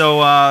 Okay, so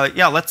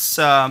let's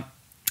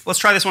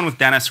try this one with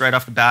Dennis right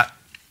off the bat.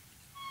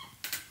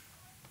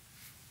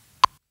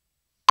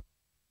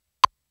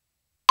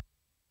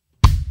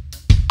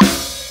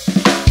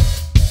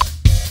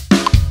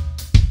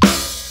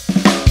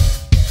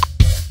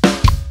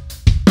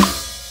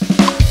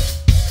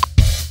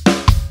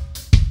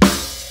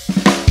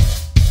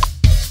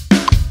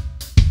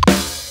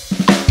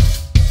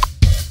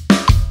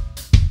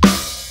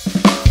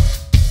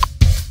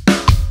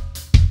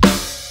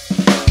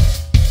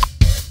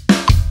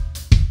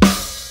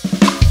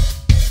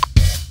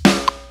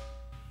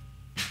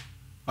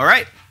 All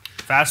right.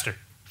 Faster.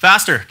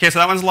 Faster. Okay, so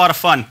that one's a lot of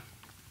fun.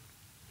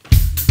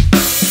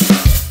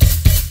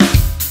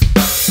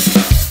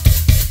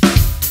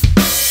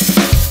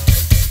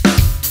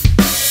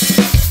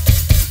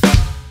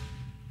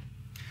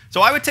 So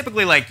I would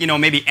typically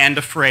maybe end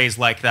a phrase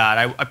like that.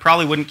 I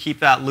probably wouldn't keep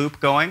that loop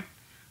going.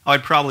 I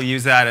would probably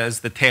use that as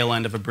the tail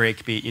end of a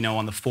breakbeat,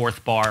 on the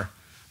 4th bar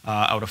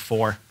out of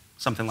 4,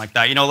 something like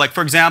that. Like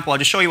for example, I'll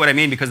just show you what I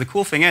mean because the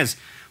cool thing is,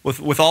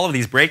 with all of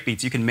these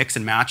breakbeats, you can mix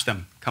and match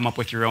them, come up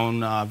with your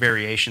own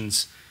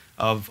variations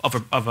of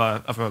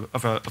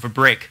a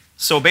break.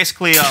 So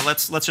basically,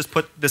 let's just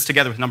put this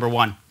together with number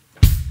 1.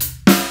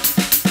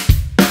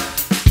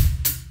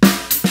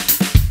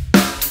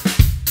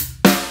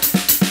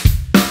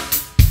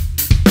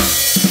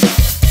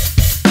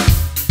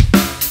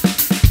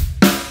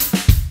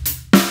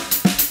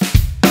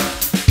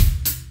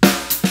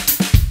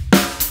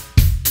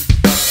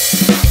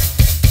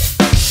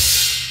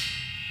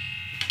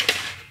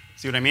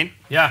 See what I mean?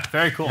 Yeah,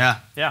 very cool. Yeah.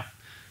 Yeah.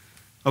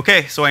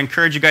 Okay, so I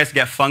encourage you guys to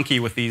get funky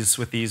with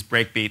these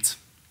break beats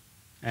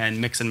and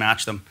mix and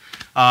match them.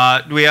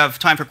 Do we have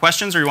time for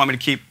questions, or you want me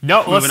to keep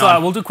moving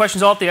on? We'll do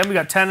questions all at the end. We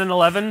got 10 and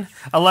 11.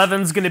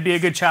 11's going to be a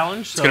good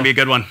challenge. It's going to be a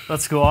good one.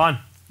 Let's go on.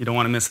 You don't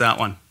want to miss that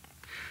one.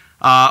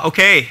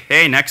 Okay,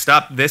 hey, next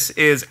up, this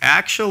is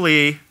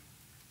actually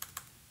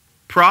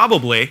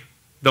probably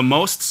the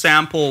most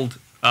sampled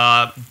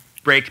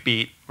break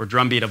beat or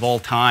drum beat of all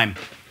time.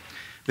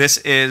 This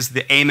is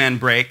the Amen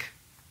break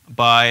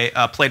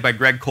played by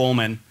Greg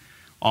Coleman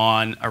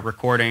on a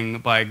recording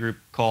by a group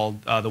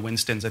called the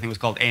Winstons. I think it was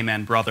called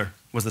Amen Brother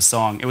was the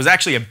song. It was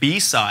actually a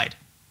B-side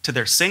to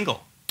their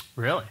single.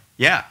 Really?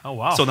 Yeah. Oh,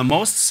 wow. So the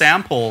most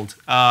sampled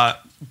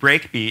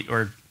break beat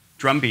or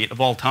drum beat of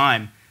all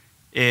time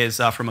is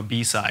from a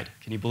B-side.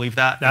 Can you believe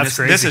that? That's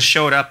crazy. This has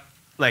showed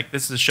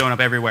up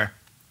everywhere.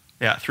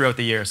 Yeah, throughout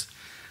the years.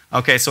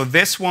 Okay, so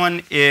this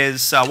one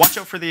is, watch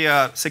out for the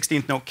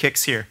 16th note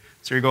kicks here.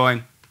 So you're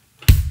going.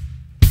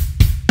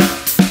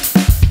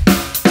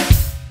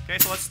 Okay,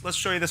 so let's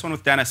show you this one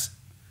with Dennis.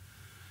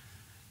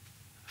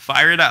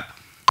 Fire it up.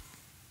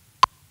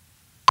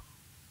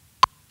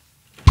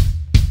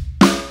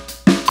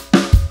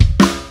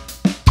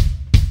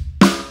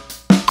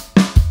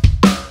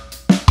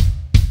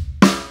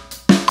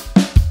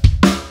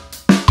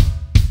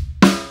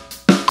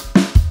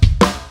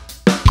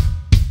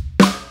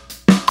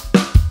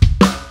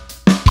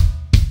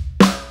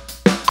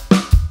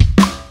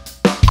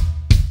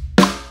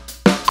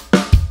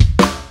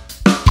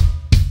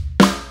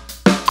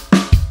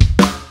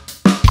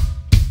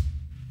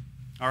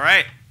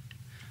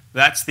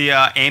 That's the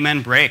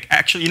Amen break.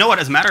 Actually, you know what?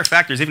 As a matter of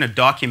fact, there's even a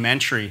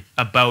documentary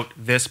about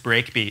this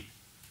break beat.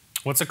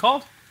 What's it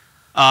called?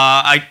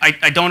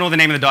 I don't know the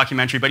name of the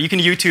documentary, but you can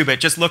YouTube it.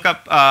 Just look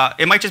up,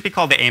 it might just be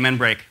called the Amen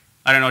break.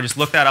 I don't know, just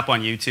look that up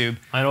on YouTube.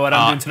 I know what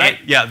I'm doing tonight.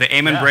 Yeah, the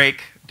Amen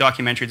break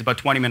documentary. It's about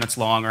 20 minutes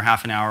long or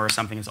half an hour or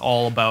something. It's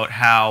all about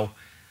how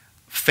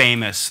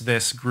famous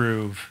this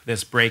groove,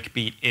 this break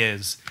beat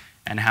is,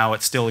 and how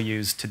it's still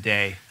used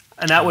today.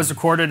 And that was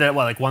recorded at,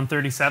 what, like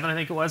 137, I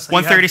think it was?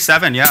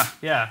 137, yeah.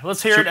 Yeah,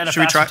 let's hear it at a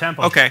faster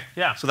tempo. Okay,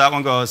 yeah. So that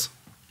one goes.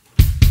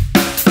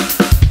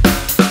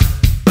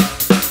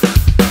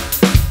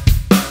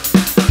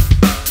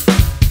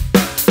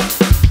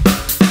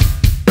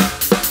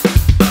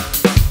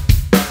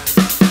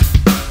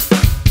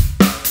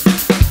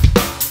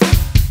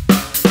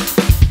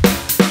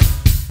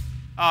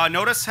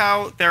 Notice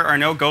how there are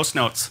no ghost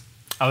notes.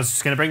 I was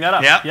just going to bring that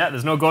up. Yeah. Yeah,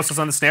 there's no ghost notes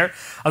on the snare.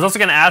 I was also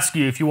going to ask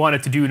you if you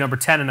wanted to do number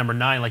 10 and number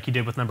 9 like you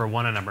did with number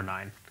 1 and number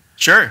 9.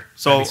 Sure.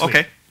 So,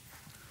 okay.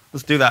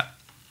 Let's do that.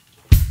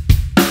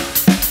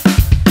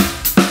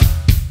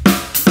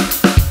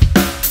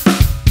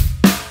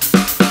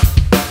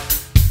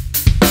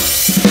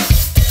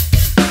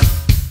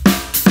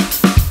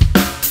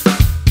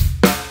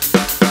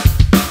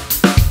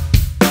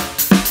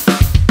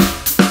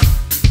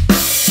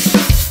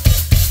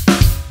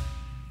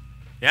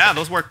 Yeah,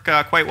 those work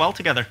quite well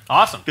together.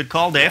 Awesome. Good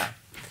call, Dave.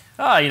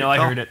 Yeah. You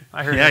heard it.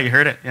 Yeah, you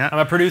heard it. Yeah. I'm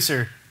a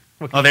producer.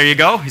 Oh, there you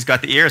go. He's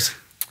got the ears.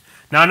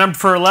 Now, number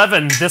for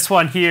 11, this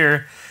one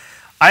here,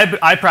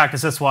 I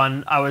practiced this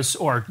one. Practiced,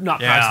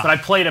 but I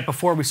played it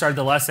before we started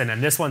the lesson,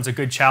 and this one's a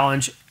good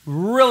challenge,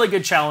 really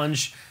good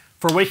challenge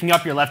for waking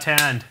up your left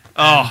hand.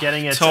 Oh,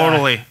 getting it.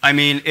 Totally. I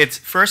mean,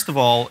 first of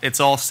all, it's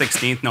all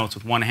 16th notes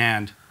with one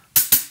hand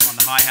on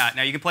the hi-hat.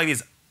 Now, you can play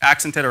these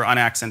accented or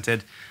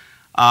unaccented.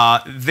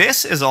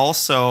 This is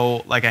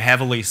also like a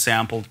heavily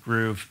sampled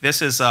groove.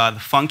 This is The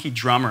Funky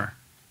Drummer,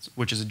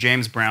 which is a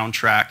James Brown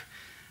track.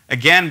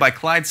 Again, by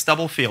Clyde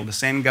Stubblefield, the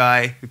same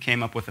guy who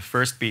came up with the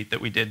first beat that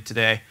we did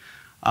today.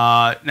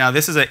 Now,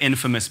 this is an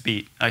infamous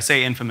beat. I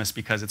say infamous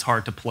because it's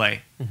hard to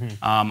play.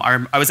 Mm-hmm.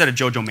 I was at a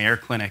Jojo Mayer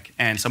clinic,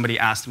 and somebody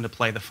asked him to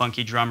play The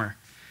Funky Drummer.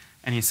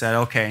 And he said,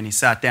 okay, and he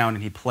sat down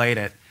and he played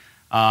it.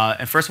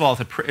 And first of all,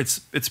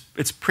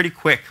 it's pretty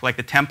quick. Like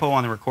the tempo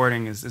on the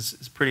recording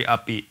is pretty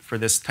upbeat for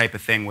this type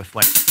of thing with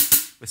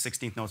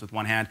 16th notes with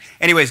one hand.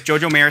 Anyways,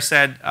 Jojo Mayer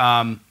said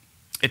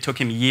it took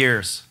him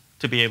years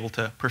to be able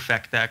to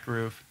perfect that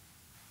groove.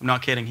 I'm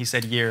not kidding. He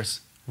said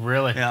years.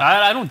 Really? Yeah.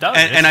 I don't doubt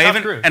it. And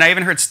I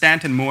even heard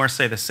Stanton Moore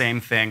say the same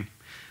thing.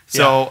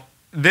 So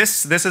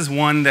this is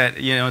one that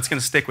it's going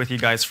to stick with you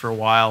guys for a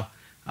while.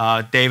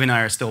 Dave and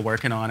I are still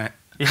working on it.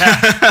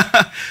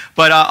 Yeah.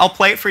 But I'll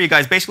play it for you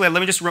guys. Basically, let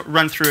me just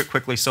run through it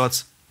quickly. So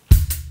it's.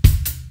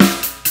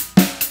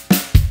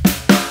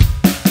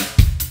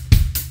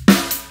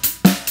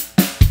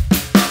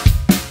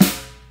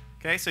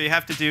 Okay, so you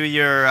have to do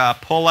your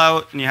pull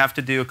out, and you have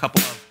to do a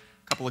couple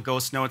of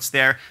ghost notes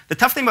there. The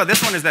tough thing about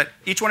this one is that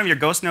each one of your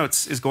ghost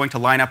notes is going to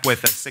line up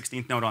with a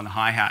 16th note on the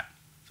hi-hat.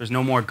 There's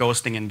no more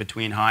ghosting in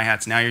between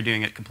hi-hats. Now you're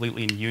doing it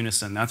completely in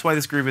unison. That's why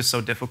this groove is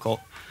so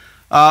difficult.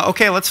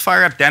 Okay, let's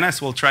fire up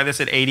Dennis. We'll try this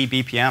at 80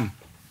 BPM.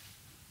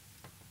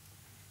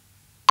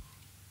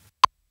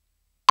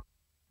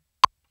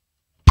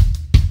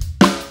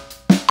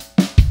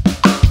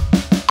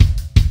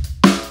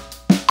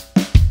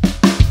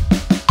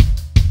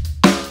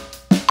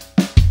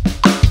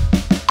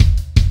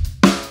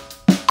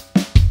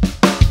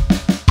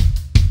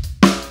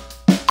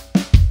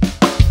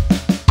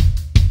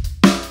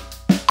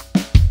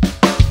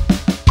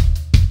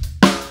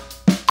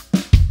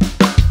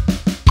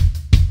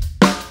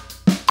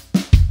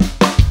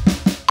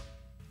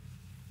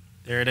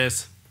 There it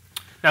is.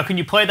 Now, can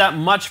you play that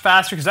much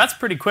faster? Because that's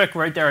pretty quick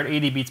right there at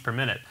 80 beats per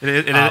minute.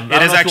 It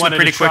is actually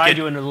pretty quick. Try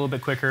doing it a little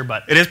bit quicker,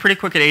 but it is pretty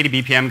quick at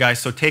 80 BPM, guys.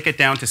 So take it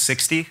down to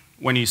 60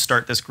 when you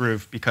start this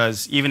groove,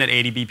 because even at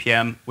 80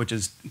 BPM, which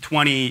is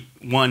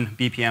 21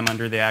 BPM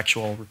under the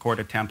actual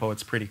recorded tempo,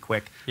 it's pretty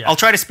quick. Yeah. I'll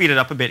try to speed it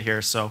up a bit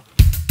here. So.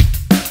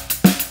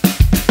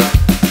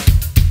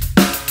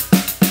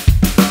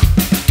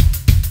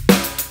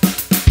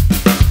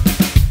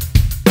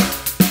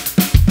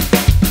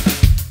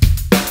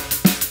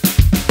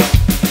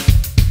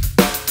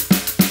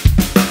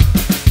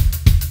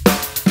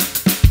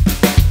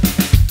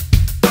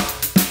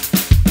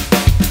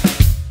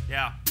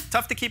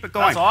 Tough to keep it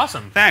going. That's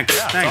awesome. Thanks.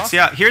 Yeah, thanks. awesome.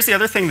 Yeah. Here's the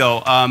other thing,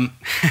 though.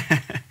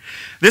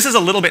 This is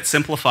a little bit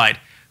simplified.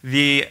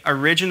 The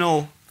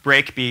original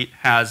breakbeat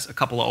has a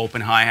couple of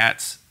open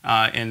hi-hats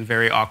in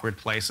very awkward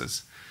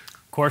places.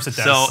 Of course it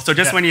does. So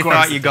just when you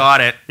thought you got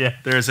it,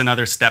 there's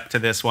another step to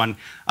this one. Do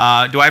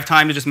I have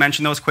time to just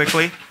mention those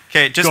quickly?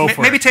 Okay. Just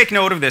maybe take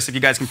note of this if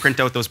you guys can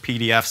print out those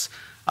PDFs.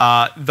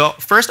 The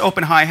first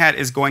open hi-hat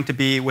is going to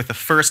be with the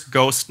first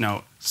ghost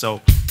note. So.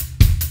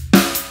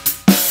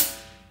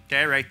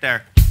 Okay, right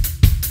there.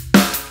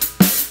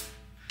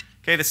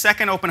 Okay, the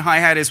second open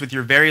hi-hat is with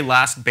your very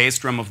last bass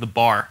drum of the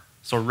bar.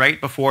 So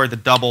right before the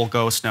double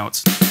ghost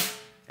notes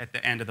at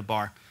the end of the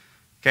bar.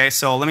 Okay,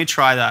 so let me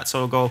try that.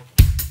 So we'll go.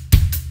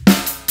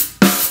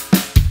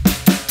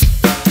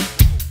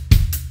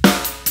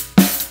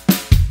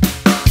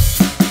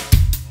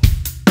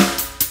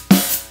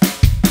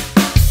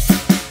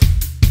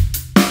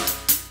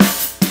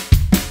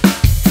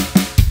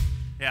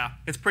 Yeah,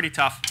 it's pretty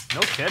tough. No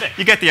kidding.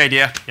 You get the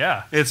idea.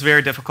 Yeah. It's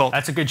very difficult.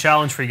 That's a good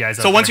challenge for you guys.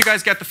 So once you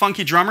guys get the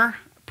funky drummer,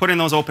 put in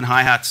those open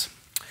hi-hats.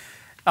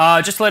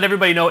 Just to let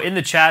everybody know in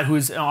the chat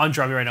who's on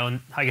Drumeo right now, and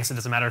I guess it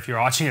doesn't matter if you're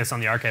watching this on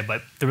the archive,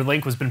 but the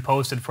link has been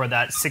posted for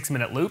that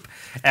 6-minute loop.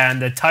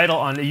 And the title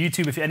on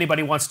YouTube, if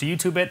anybody wants to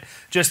YouTube it,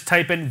 just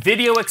type in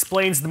 "Video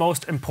explains the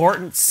most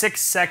important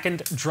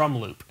 6-second drum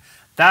loop."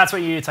 That's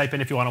what you need to type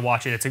in if you want to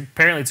watch it.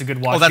 Apparently it's a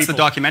good watch. Oh, that's the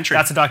documentary.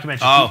 That's a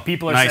documentary. Oh,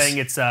 people are saying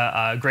it's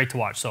great to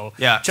watch. So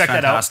yeah, check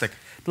that out.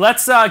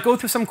 Let's go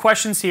through some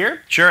questions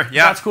here. Sure.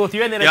 Yeah. That's cool with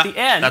you. And then at the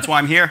end, that's why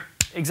I'm here.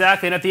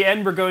 Exactly. And at the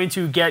end, we're going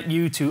to get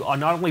you to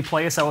not only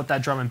play us out with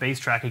that drum and bass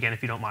track again,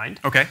 if you don't mind.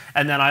 Okay.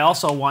 And then I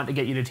also want to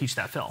get you to teach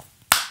that fill.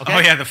 Okay? Oh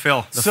yeah, the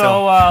fill.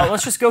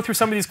 Let's just go through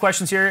some of these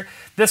questions here.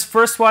 This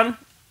first one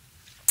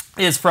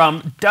is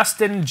from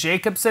Dustin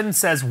Jacobson.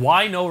 Says,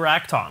 "Why no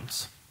rack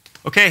toms?"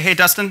 Okay. Hey,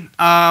 Dustin.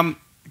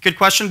 Good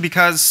question,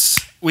 because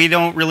we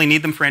don't really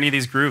need them for any of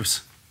these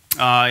grooves.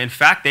 In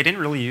fact, they didn't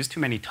really use too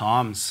many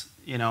toms,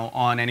 you know,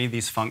 on any of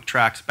these funk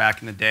tracks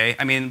back in the day.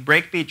 I mean,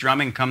 breakbeat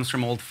drumming comes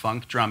from old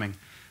funk drumming.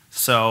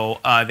 So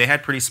they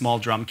had pretty small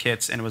drum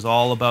kits, and it was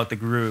all about the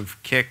groove,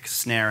 kick,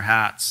 snare,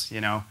 hats, you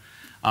know.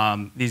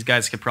 These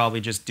guys could probably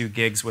just do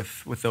gigs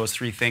with those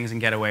three things and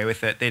get away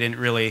with it. They didn't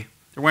really,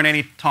 there weren't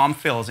any tom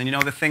fills. And you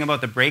know, the thing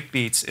about the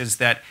breakbeats is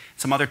that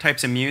some other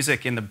types of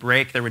music, in the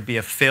break, there would be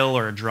a fill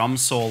or a drum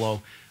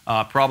solo,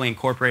 probably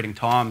incorporating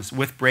toms.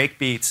 With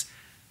breakbeats,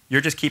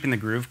 you're just keeping the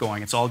groove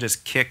going. It's all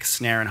just kick,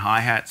 snare, and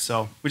hi-hat.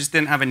 So we just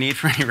didn't have a need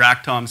for any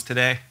rack toms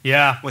today.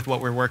 Yeah. With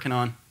what we're working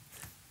on.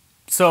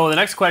 So the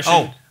next question.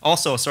 Oh,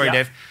 also, sorry,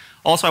 Dave.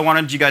 Also, I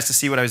wanted you guys to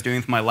see what I was doing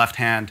with my left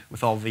hand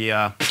with all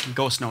the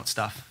ghost note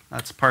stuff.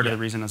 That's part of the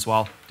reason as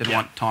well. Didn't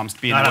want toms to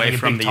be in the way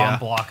from the tom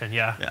blocking.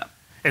 Yeah.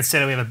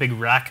 Instead, we have a big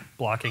rack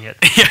blocking it.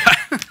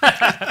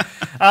 Yeah.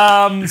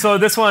 So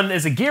this one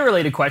is a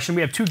gear-related question.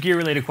 We have two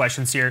gear-related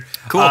questions here.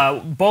 Cool.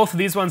 Both of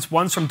these one's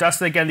from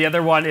Dustin again. The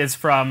other one is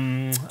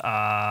from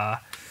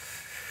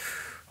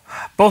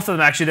both of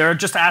them, actually. They're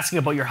just asking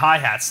about your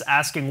hi-hats,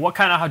 asking what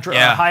kind of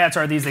hi-hats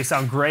are these. They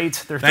sound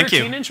great. They're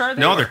 13-inch, are they?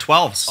 No, they're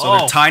 12s. So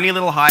they're tiny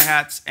little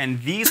hi-hats,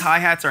 and these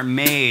hi-hats are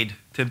made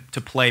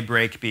to play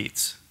break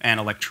beats and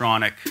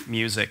electronic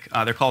music.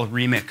 They're called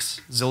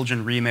Remix,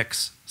 Zildjian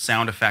Remix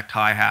sound effect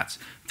hi-hats.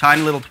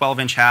 Tiny little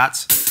 12-inch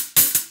hats.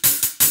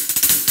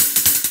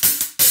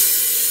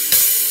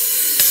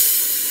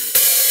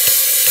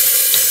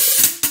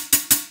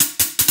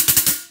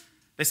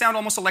 They sound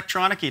almost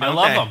electronic-y, don't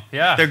they? I love them,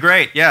 yeah. They're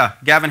great, yeah.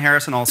 Gavin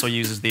Harrison also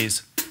uses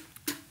these.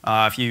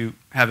 If you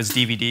have his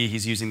DVD,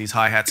 he's using these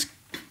hi-hats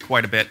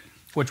quite a bit.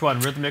 Which one,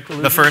 Rhythmic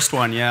Illusion? The first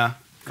one, yeah.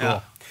 Cool.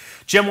 Yeah.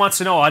 Jim wants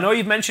to know, I know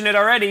you've mentioned it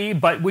already,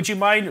 but would you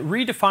mind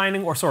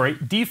defining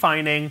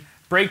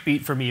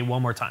breakbeat for me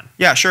one more time?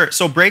 Yeah, sure.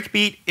 So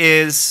breakbeat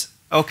is,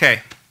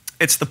 okay,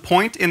 it's the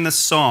point in the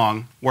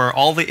song where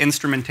all the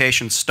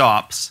instrumentation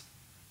stops,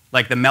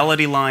 like the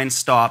melody line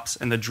stops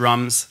and the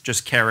drums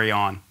just carry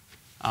on.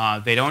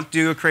 They don't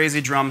do a crazy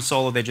drum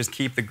solo, they just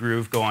keep the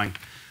groove going.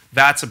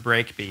 That's a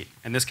breakbeat.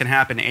 And this can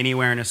happen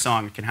anywhere in a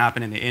song. It can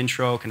happen in the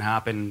intro, it can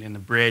happen in the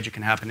bridge, it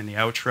can happen in the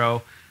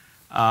outro.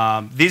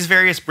 These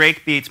various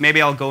breakbeats,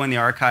 maybe I'll go in the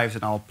archives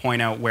and I'll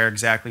point out where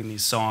exactly in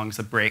these songs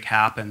the break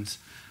happens.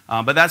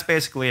 But that's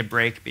basically a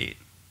breakbeat.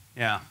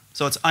 Yeah.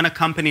 So it's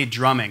unaccompanied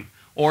drumming.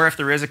 Or if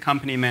there is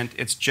accompaniment,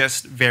 it's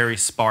just very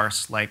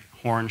sparse, like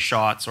horn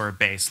shots or a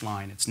bass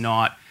line. It's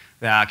not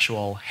the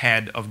actual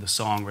head of the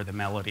song or the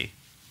melody.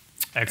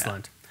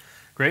 Excellent.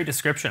 Great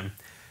description.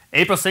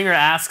 April Singer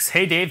asks,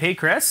 hey Dave, hey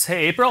Chris.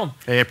 Hey April.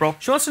 Hey April.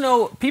 She wants to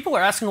know, people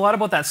are asking a lot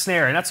about that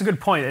snare, and that's a good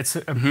point. It's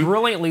a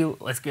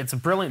it's a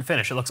brilliant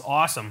finish. It looks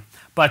awesome.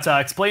 But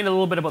explain a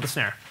little bit about the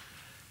snare.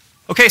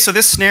 Okay, so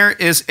this snare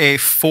is a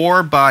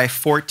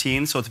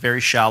 4x14, so it's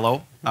very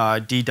shallow,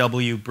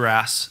 DW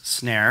brass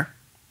snare.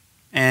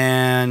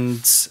 And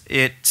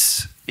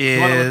it is...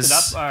 You want to lift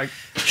it up?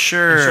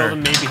 Sure. And show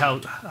them maybe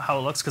how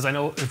it looks, because I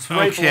know it's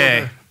right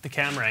below the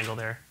camera angle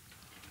there.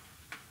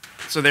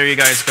 So there you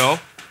guys go.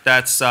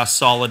 That's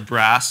solid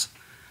brass.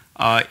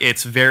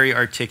 It's very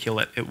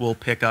articulate. It will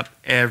pick up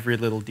every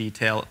little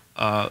detail,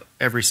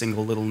 every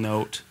single little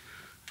note.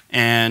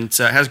 And it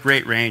has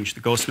great range. The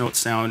ghost notes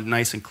sound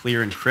nice and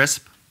clear and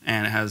crisp,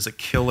 and it has a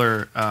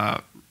killer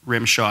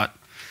rim shot.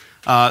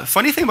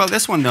 Funny thing about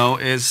this one, though,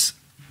 is,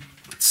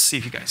 let's see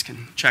if you guys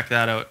can check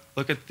that out.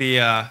 Look at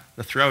the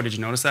throw. Did you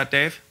notice that,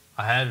 Dave?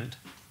 I hadn't.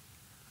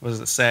 What does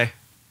it say?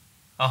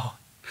 Oh,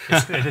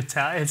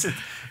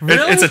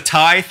 really? It's a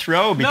tie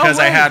throw because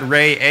I had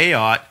Ray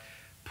Ayotte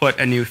put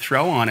a new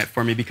throw on it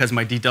for me because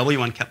my DW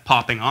one kept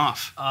popping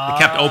off. It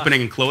kept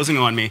opening and closing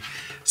on me.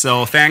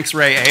 So thanks,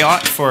 Ray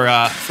Ayotte,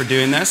 for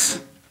doing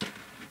this.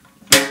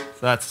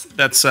 So that's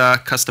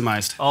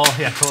customized. Oh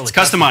yeah, totally. It's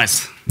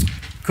customized.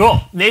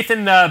 Cool.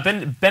 Nathan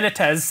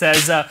Benitez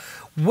says,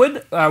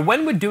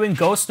 when would doing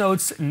ghost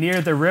notes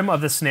near the rim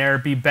of the snare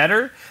be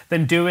better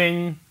than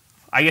doing?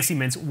 I guess he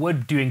means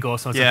would doing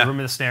ghost notes at the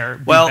rim of the snare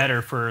be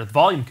better for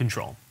volume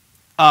control?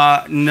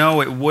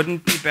 No, it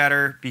wouldn't be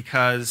better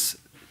because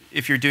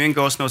if you're doing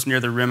ghost notes near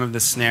the rim of the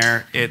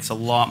snare, it's a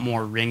lot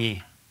more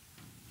ringy,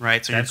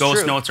 right? So your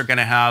ghost notes are going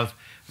to have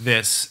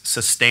this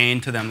sustain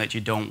to them that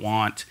you don't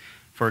want.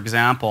 For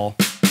example,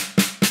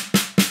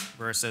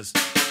 versus,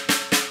 you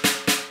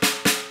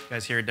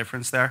guys hear a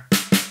difference there?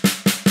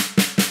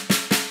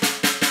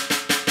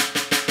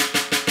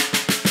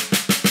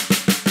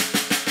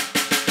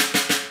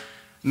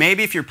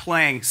 Maybe if you're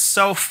playing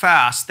so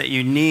fast that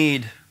you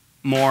need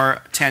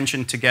more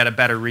tension to get a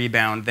better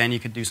rebound, then you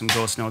could do some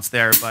ghost notes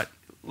there. But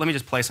let me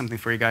just play something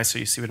for you guys so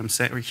you see what I'm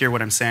saying, or hear what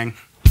I'm saying.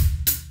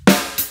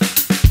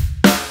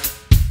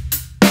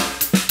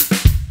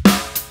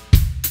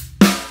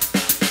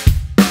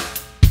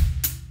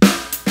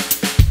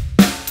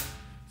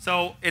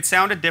 So it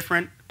sounded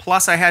different.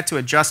 Plus, I had to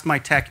adjust my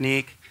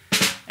technique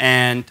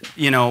and,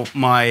 you know,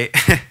 my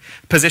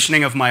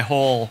positioning of my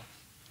whole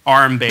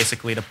arm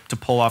basically to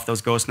pull off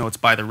those ghost notes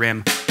by the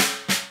rim,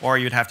 or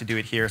you'd have to do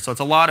it here. So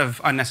it's a lot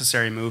of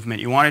unnecessary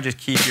movement. You want to just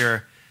keep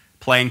your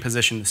playing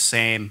position the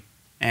same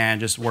and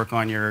just work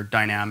on your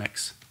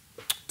dynamics.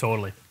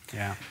 Totally.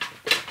 Yeah.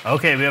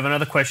 Okay, we have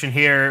another question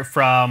here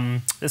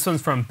from, this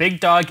one's from Big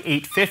Dog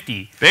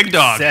 850. Big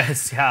Dog.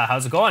 Says, yeah,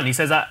 how's it going? He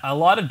says,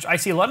 I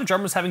see a lot of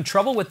drummers having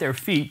trouble with their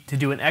feet to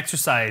do an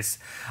exercise.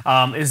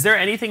 Is there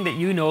anything that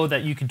you know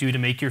that you could do to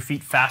make your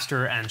feet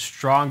faster and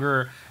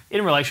stronger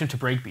in relation to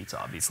breakbeats,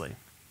 obviously?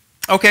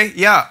 Okay,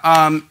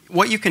 yeah.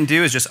 What you can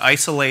do is just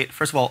isolate,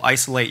 first of all,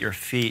 isolate your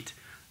feet.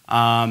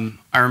 I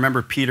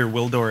remember Peter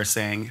Wildor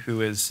saying,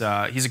 who is,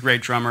 he's a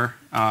great drummer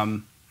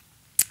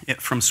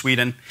from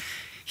Sweden.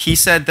 He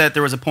said that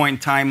there was a point in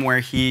time where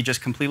he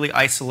just completely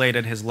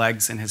isolated his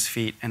legs and his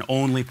feet and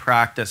only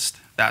practiced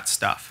that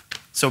stuff.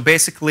 So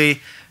basically,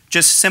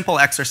 just simple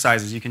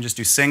exercises. You can just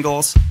do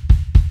singles,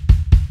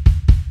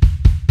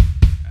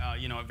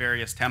 you know, at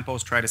various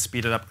tempos. Try to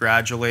speed it up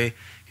gradually. You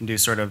can do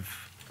sort of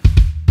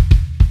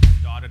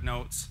dotted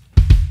notes.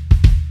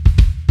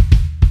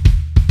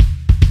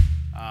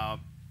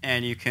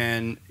 And you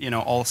can, you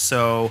know,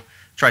 also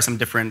try some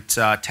different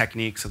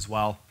techniques as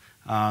well.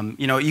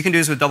 You know, you can do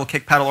this with double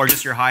kick pedal or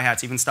just your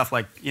hi-hats, even stuff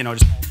like, you know,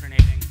 just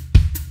alternating.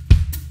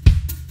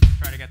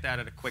 Try to get that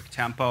at a quick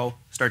tempo.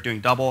 Start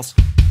doing doubles.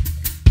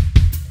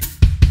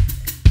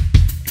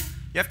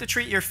 You have to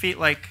treat your feet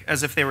like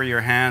as if they were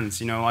your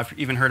hands. You know, I've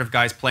even heard of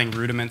guys playing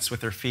rudiments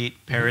with their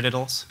feet,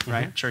 paradiddles,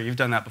 right? Sure, you've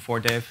done that before,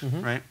 Dave,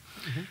 right?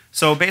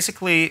 So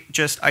basically,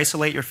 just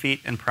isolate your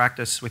feet and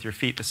practice with your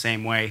feet the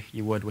same way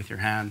you would with your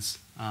hands.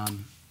 I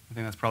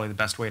think that's probably the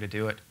best way to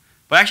do it.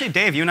 But actually,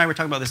 Dave, you and I were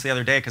talking about this the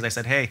other day because I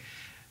said, hey,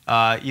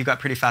 you got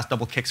pretty fast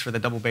double kicks for the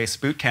double bass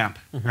boot camp,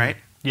 right?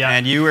 Yeah.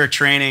 And you were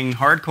training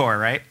hardcore,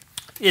 right?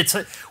 It's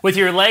with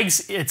your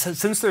legs.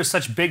 Since there's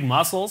such big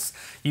muscles,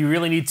 you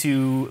really need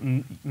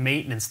to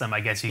maintenance them, I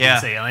guess you can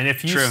say. And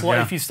if you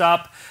if you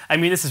stop, I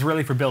mean, this is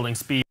really for building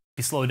speed.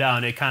 If you slow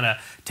down, it kind of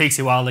takes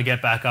you a while to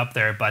get back up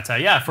there. But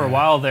yeah, for a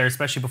while there,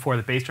 especially before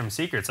the Bass Drum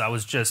Secrets, I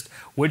was just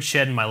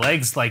woodshedding my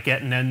legs, like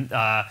getting in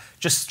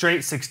just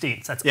straight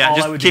 16ths. That's all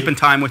I would do. Just keeping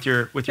time with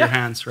your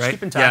hands, right?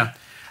 Keeping time. Yeah.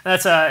 And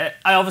that's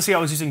I was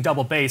using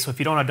double bass. So if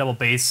you don't have double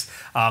bass,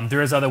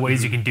 there is other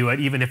ways you can do it,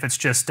 even if it's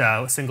just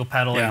single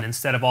pedal. And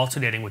instead of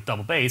alternating with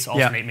double bass,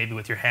 alternate maybe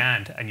with your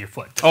hand and your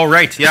foot. Oh,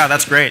 right. Yeah,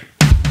 that's great.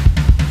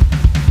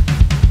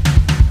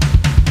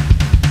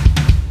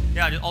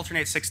 Yeah, just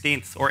alternate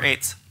 16ths or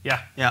 8ths.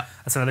 Yeah. Yeah.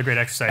 That's another great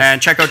exercise.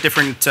 And check out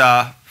different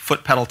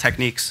foot pedal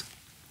techniques.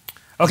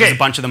 Okay. There's a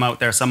bunch of them out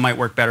there. Some might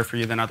work better for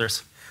you than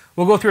others.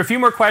 We'll go through a few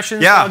more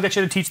questions. Yeah. I'll get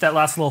you to teach that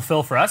last little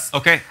fill for us.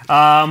 Okay.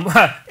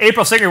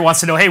 April Singer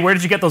wants to know, hey, where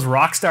did you get those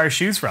Rockstar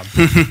shoes from?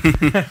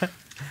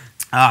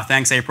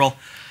 Thanks, April.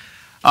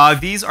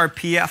 These are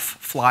PF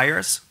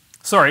Flyers.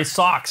 Sorry,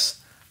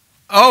 socks.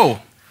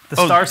 Oh. The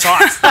Star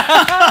socks.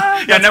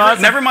 Yeah,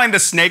 awesome. never mind the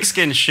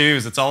snakeskin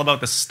shoes. It's all about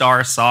the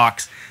Star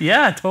socks.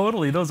 Yeah,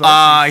 totally. Those are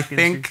I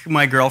think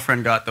my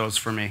girlfriend got those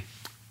for me.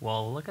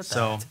 Well, look at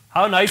So- that.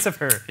 How nice of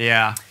her.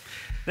 Yeah.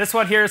 This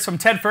one here is from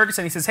Ted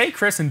Ferguson. He says, hey,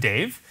 Chris and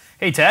Dave.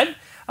 Hey, Ted.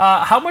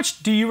 How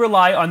much do you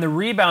rely on the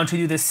rebound to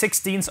do the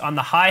 16ths on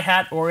the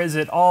hi-hat, or is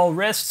it all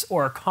wrists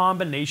or a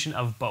combination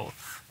of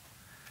both?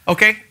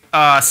 Okay.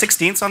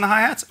 16ths on the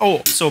hi-hats?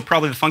 Oh, so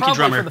probably the funky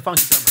drummer. For the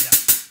funky drummer,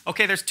 yeah.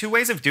 Okay, there's two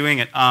ways of doing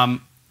it.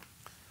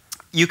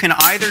 You can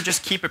either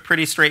just keep it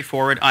pretty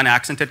straightforward,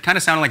 unaccented, kind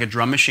of sounding like a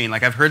drum machine.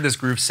 Like I've heard this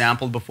groove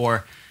sampled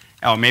before.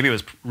 Oh, maybe it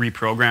was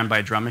reprogrammed by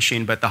a drum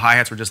machine, but the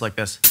hi-hats were just like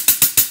this.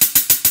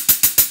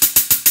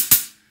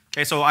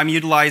 Okay, so I'm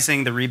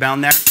utilizing the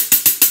rebound there.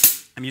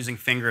 I'm using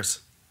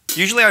fingers.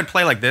 Usually I would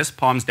play like this,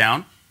 palms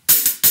down,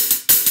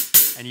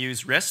 and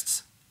use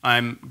wrists.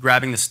 I'm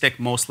grabbing the stick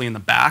mostly in the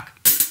back.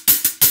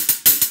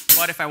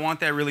 But if I want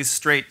that really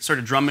straight, sort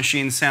of drum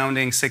machine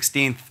sounding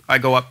 16th, I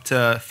go up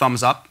to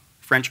thumbs up,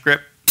 French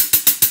grip.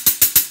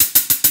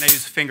 And I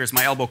use fingers.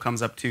 My elbow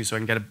comes up too, so I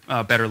can get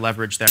a better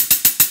leverage there.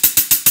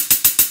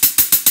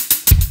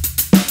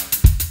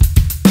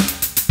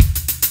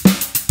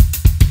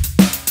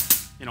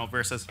 You know,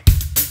 versus.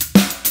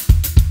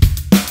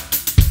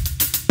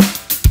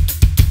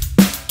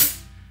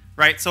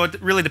 Right, so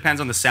it really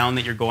depends on the sound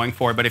that you're going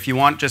for, but if you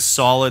want just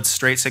solid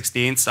straight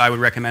 16ths, I would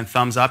recommend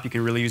thumbs up. You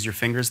can really use your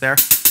fingers there.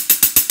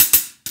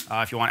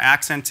 If you want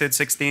accented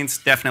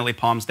 16ths, definitely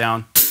palms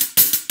down,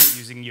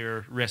 using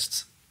your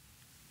wrists.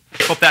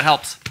 Hope that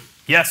helps.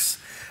 Yes.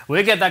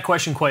 We get that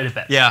question quite a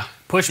bit. Yeah.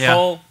 Push,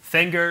 pull,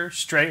 finger,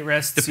 straight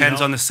wrists.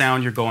 Depends on the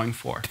sound you're going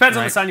for. Depends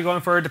on the sound you're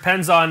going for.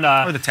 Depends on...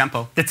 or the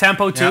tempo. The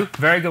tempo, too. Yeah.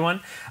 Very good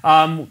one.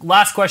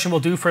 Last question we'll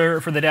do for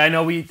the day. I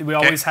know we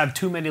always have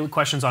too many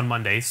questions on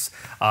Mondays.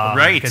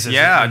 Right,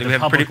 yeah. Did we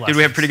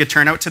have pretty good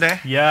turnout today?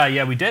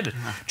 Yeah, we did.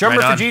 Drummer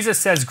Right for on. Jesus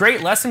says,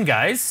 great lesson,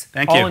 guys.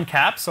 Thank All you. in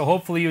caps, so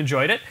hopefully you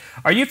enjoyed it.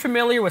 Are you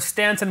familiar with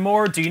Stanton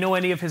Moore? Do you know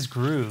any of his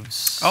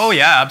grooves? Oh,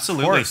 yeah,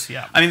 absolutely. Of course,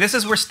 yeah. I mean, this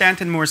is where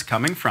Stanton Moore's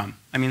coming from.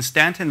 I mean,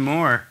 Stanton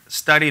Moore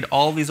studied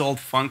all these old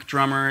funk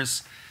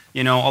drummers,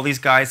 you know, all these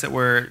guys that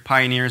were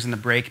pioneers in the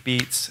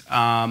breakbeats,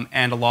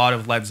 and a lot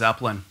of Led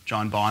Zeppelin,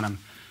 John Bonham.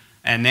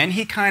 And then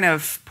he kind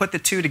of put the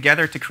two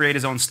together to create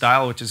his own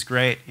style, which is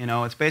great. You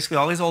know, it's basically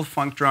all these old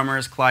funk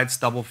drummers, Clyde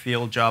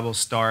Stubblefield, Jabo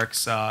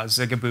Starks,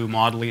 Zigaboo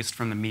Modelist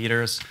from the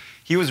Meters.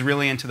 He was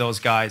really into those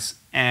guys.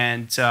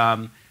 And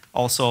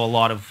also a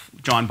lot of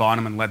John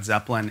Bonham and Led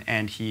Zeppelin,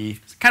 and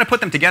he kind of put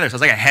them together. So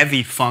it's like a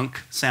heavy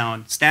funk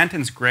sound.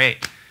 Stanton's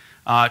great.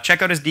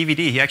 Check out his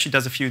DVD. He actually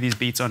does a few of these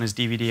beats on his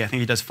DVD. I think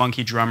he does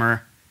Funky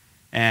Drummer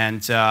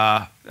and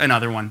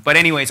another one. But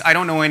anyways, I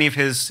don't know any of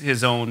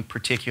his own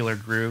particular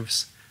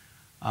grooves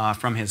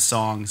from his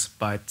songs,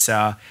 but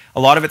a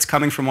lot of it's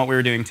coming from what we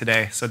were doing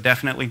today. So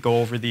definitely go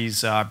over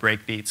these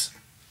break beats,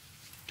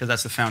 because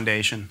that's the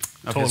foundation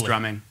of his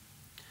drumming.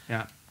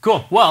 Yeah.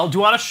 Cool. Well, do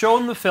you want to show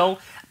them the fill?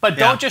 But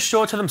don't just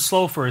show it to them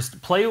slow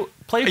first. Play.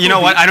 You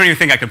know what? I don't even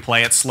think I can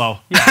play it slow.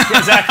 Yeah,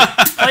 exactly.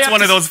 That's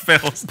one of those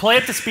fills. Play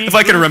at the speed. If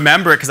I can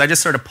remember it, because I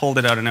just sort of pulled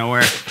it out of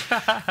nowhere.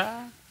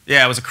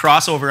 Yeah, it was a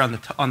crossover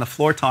on the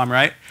floor tom,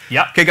 right?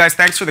 Yeah. Okay, guys,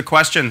 thanks for the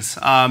questions.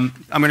 I'm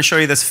going to show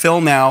you this fill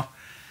now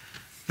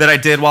that I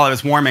did while I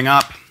was warming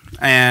up,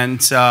 and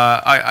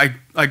I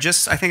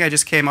think I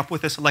just came up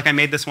with this. Like, I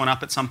made this one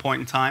up at some point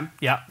in time.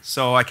 Yeah.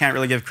 So I can't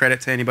really give credit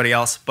to anybody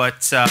else,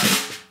 but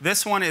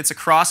this one, it's a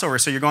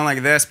crossover. So you're going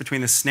like this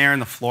between the snare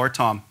and the floor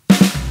tom.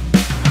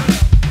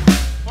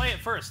 Play it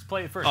first.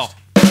 Play it first. Oh.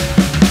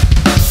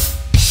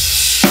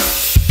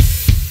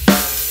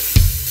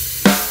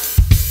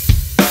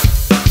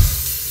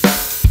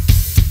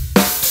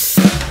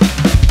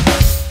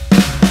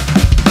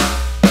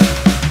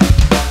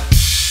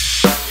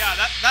 Yeah,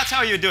 that's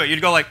how you do it.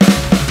 You'd go like...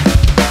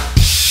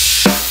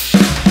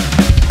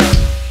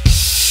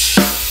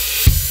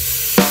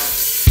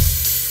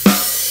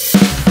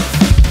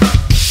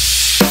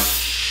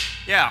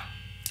 Yeah.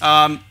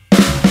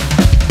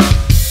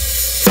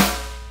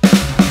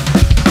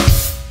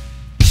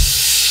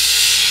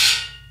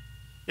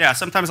 Yeah,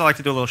 sometimes I like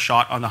to do a little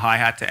shot on the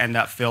hi-hat to end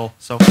that fill.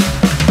 So that's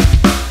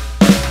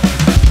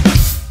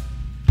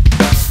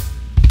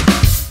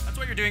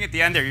what you're doing at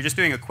the end there. You're just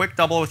doing a quick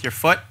double with your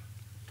foot.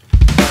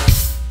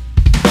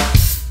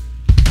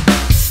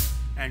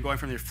 And going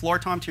from your floor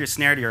tom to your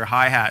snare to your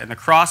hi-hat. And the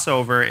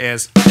crossover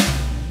is...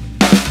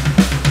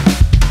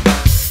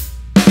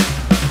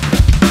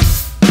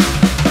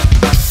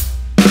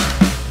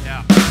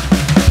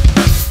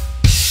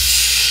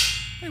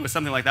 It was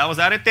something like that. Was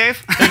that it,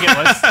 Dave? I think it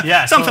was.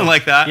 Yeah. Something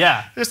like that.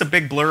 Yeah. Just a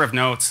big blur of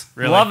notes,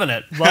 really. Loving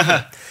it. Loving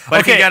it.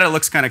 But if you get it, it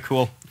looks kind of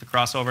cool, the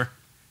crossover.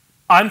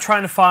 I'm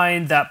trying to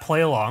find that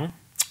play along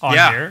on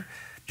here.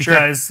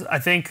 because I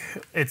think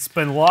it's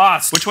been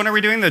lost. Which one are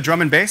we doing? The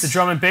drum and bass? The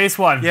drum and bass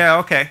one. Yeah,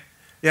 okay.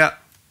 Yeah,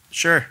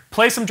 sure.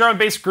 Play some drum and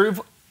bass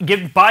groove.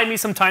 Buy me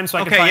some time so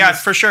I can find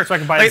this, for sure. So I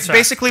can buy this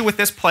basically, with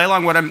this play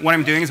along, what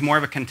I'm doing is more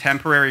of a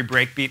contemporary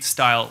breakbeat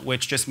style,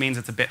 which just means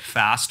it's a bit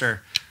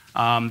faster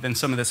than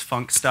some of this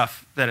funk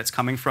stuff that it's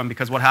coming from.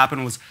 Because what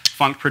happened was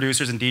funk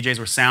producers and DJs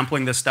were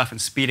sampling this stuff and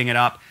speeding it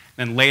up.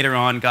 And then later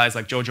on, guys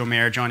like Jojo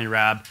Mayer, Johnny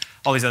Rab,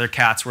 all these other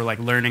cats were like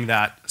learning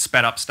that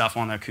sped up stuff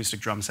on the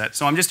acoustic drum set.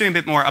 So I'm just doing a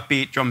bit more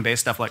upbeat drum and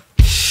bass stuff like.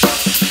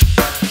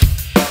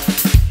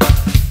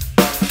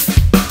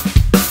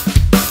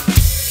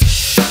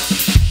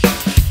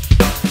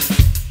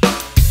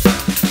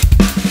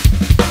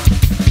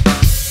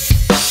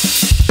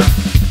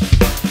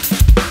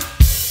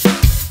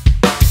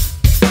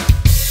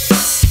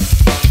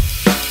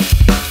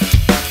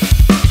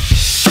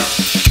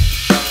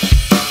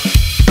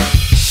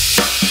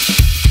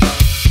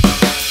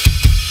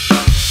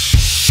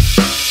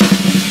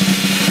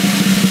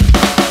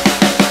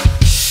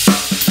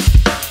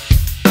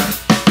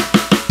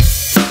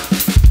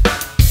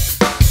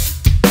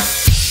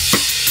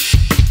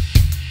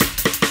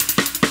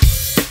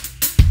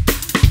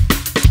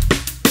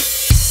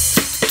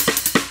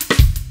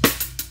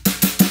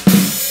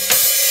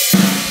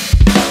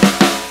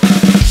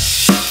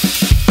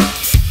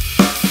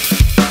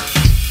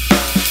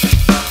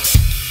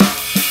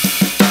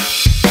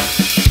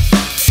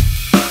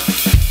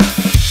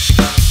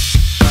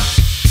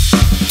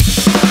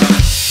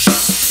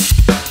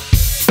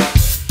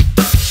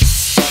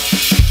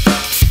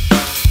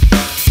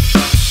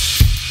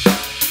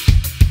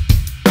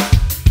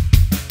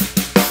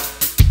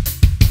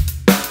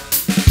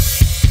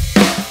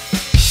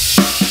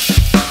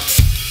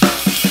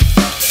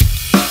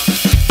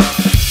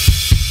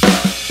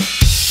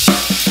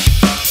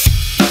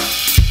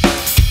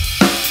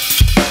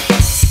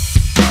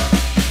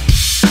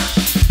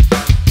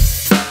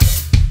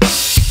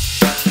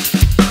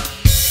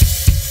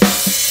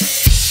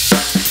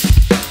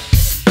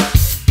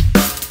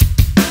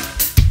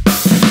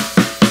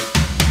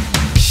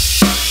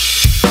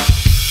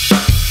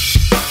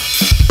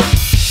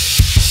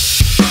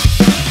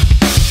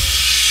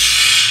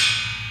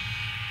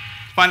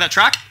 Find that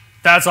track?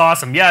 That's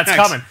awesome. Yeah, it's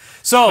Thanks. coming.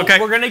 So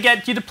we're going to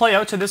get you to play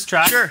out to this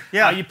track. Sure,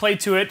 yeah. You play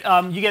to it.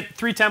 You get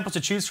 3 tempos to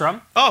choose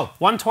from. Oh.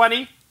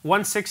 120,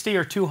 160,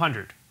 or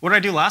 200. What did I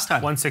do last time?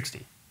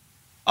 160.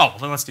 Oh, well,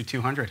 then let's do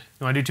 200.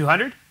 You want to do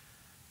 200?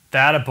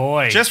 That a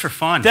boy. Just for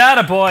fun. That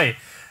a boy.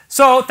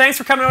 So thanks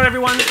for coming out,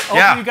 everyone.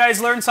 Hope you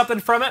guys learned something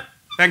from it.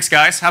 Thanks,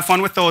 guys. Have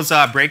fun with those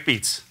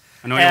breakbeats.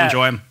 I know you'll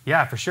enjoy them.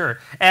 Yeah, for sure.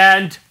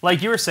 And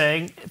like you were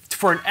saying,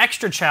 for an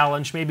extra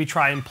challenge, maybe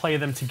try and play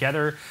them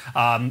together.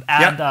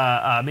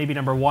 Add maybe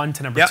number 1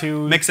 to number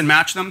 2. Mix and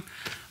match them.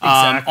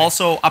 Exactly.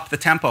 Also, up the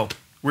tempo.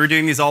 We're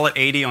doing these all at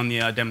 80 on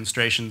the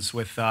demonstrations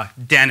with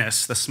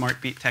Dennis, the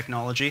Smart Beat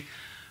technology.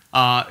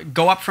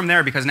 Go up from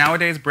there because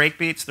nowadays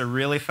breakbeats, they're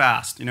really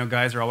fast. You know,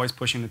 guys are always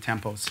pushing the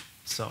tempos.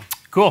 So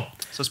cool.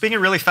 So speaking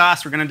of really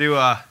fast, we're going to do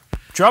a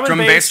drum and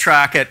bass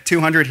track at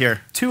 200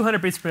 here.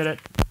 200 beats per minute.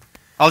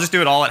 I'll just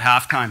do it all at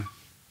halftime.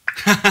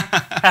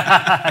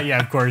 Yeah,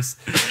 of course.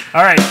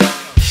 All right.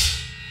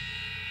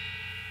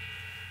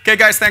 Okay,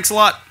 guys, thanks a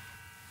lot.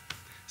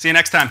 See you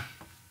next time.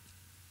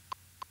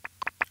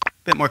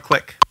 Bit more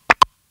quick.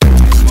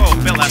 Whoa,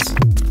 a bit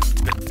less.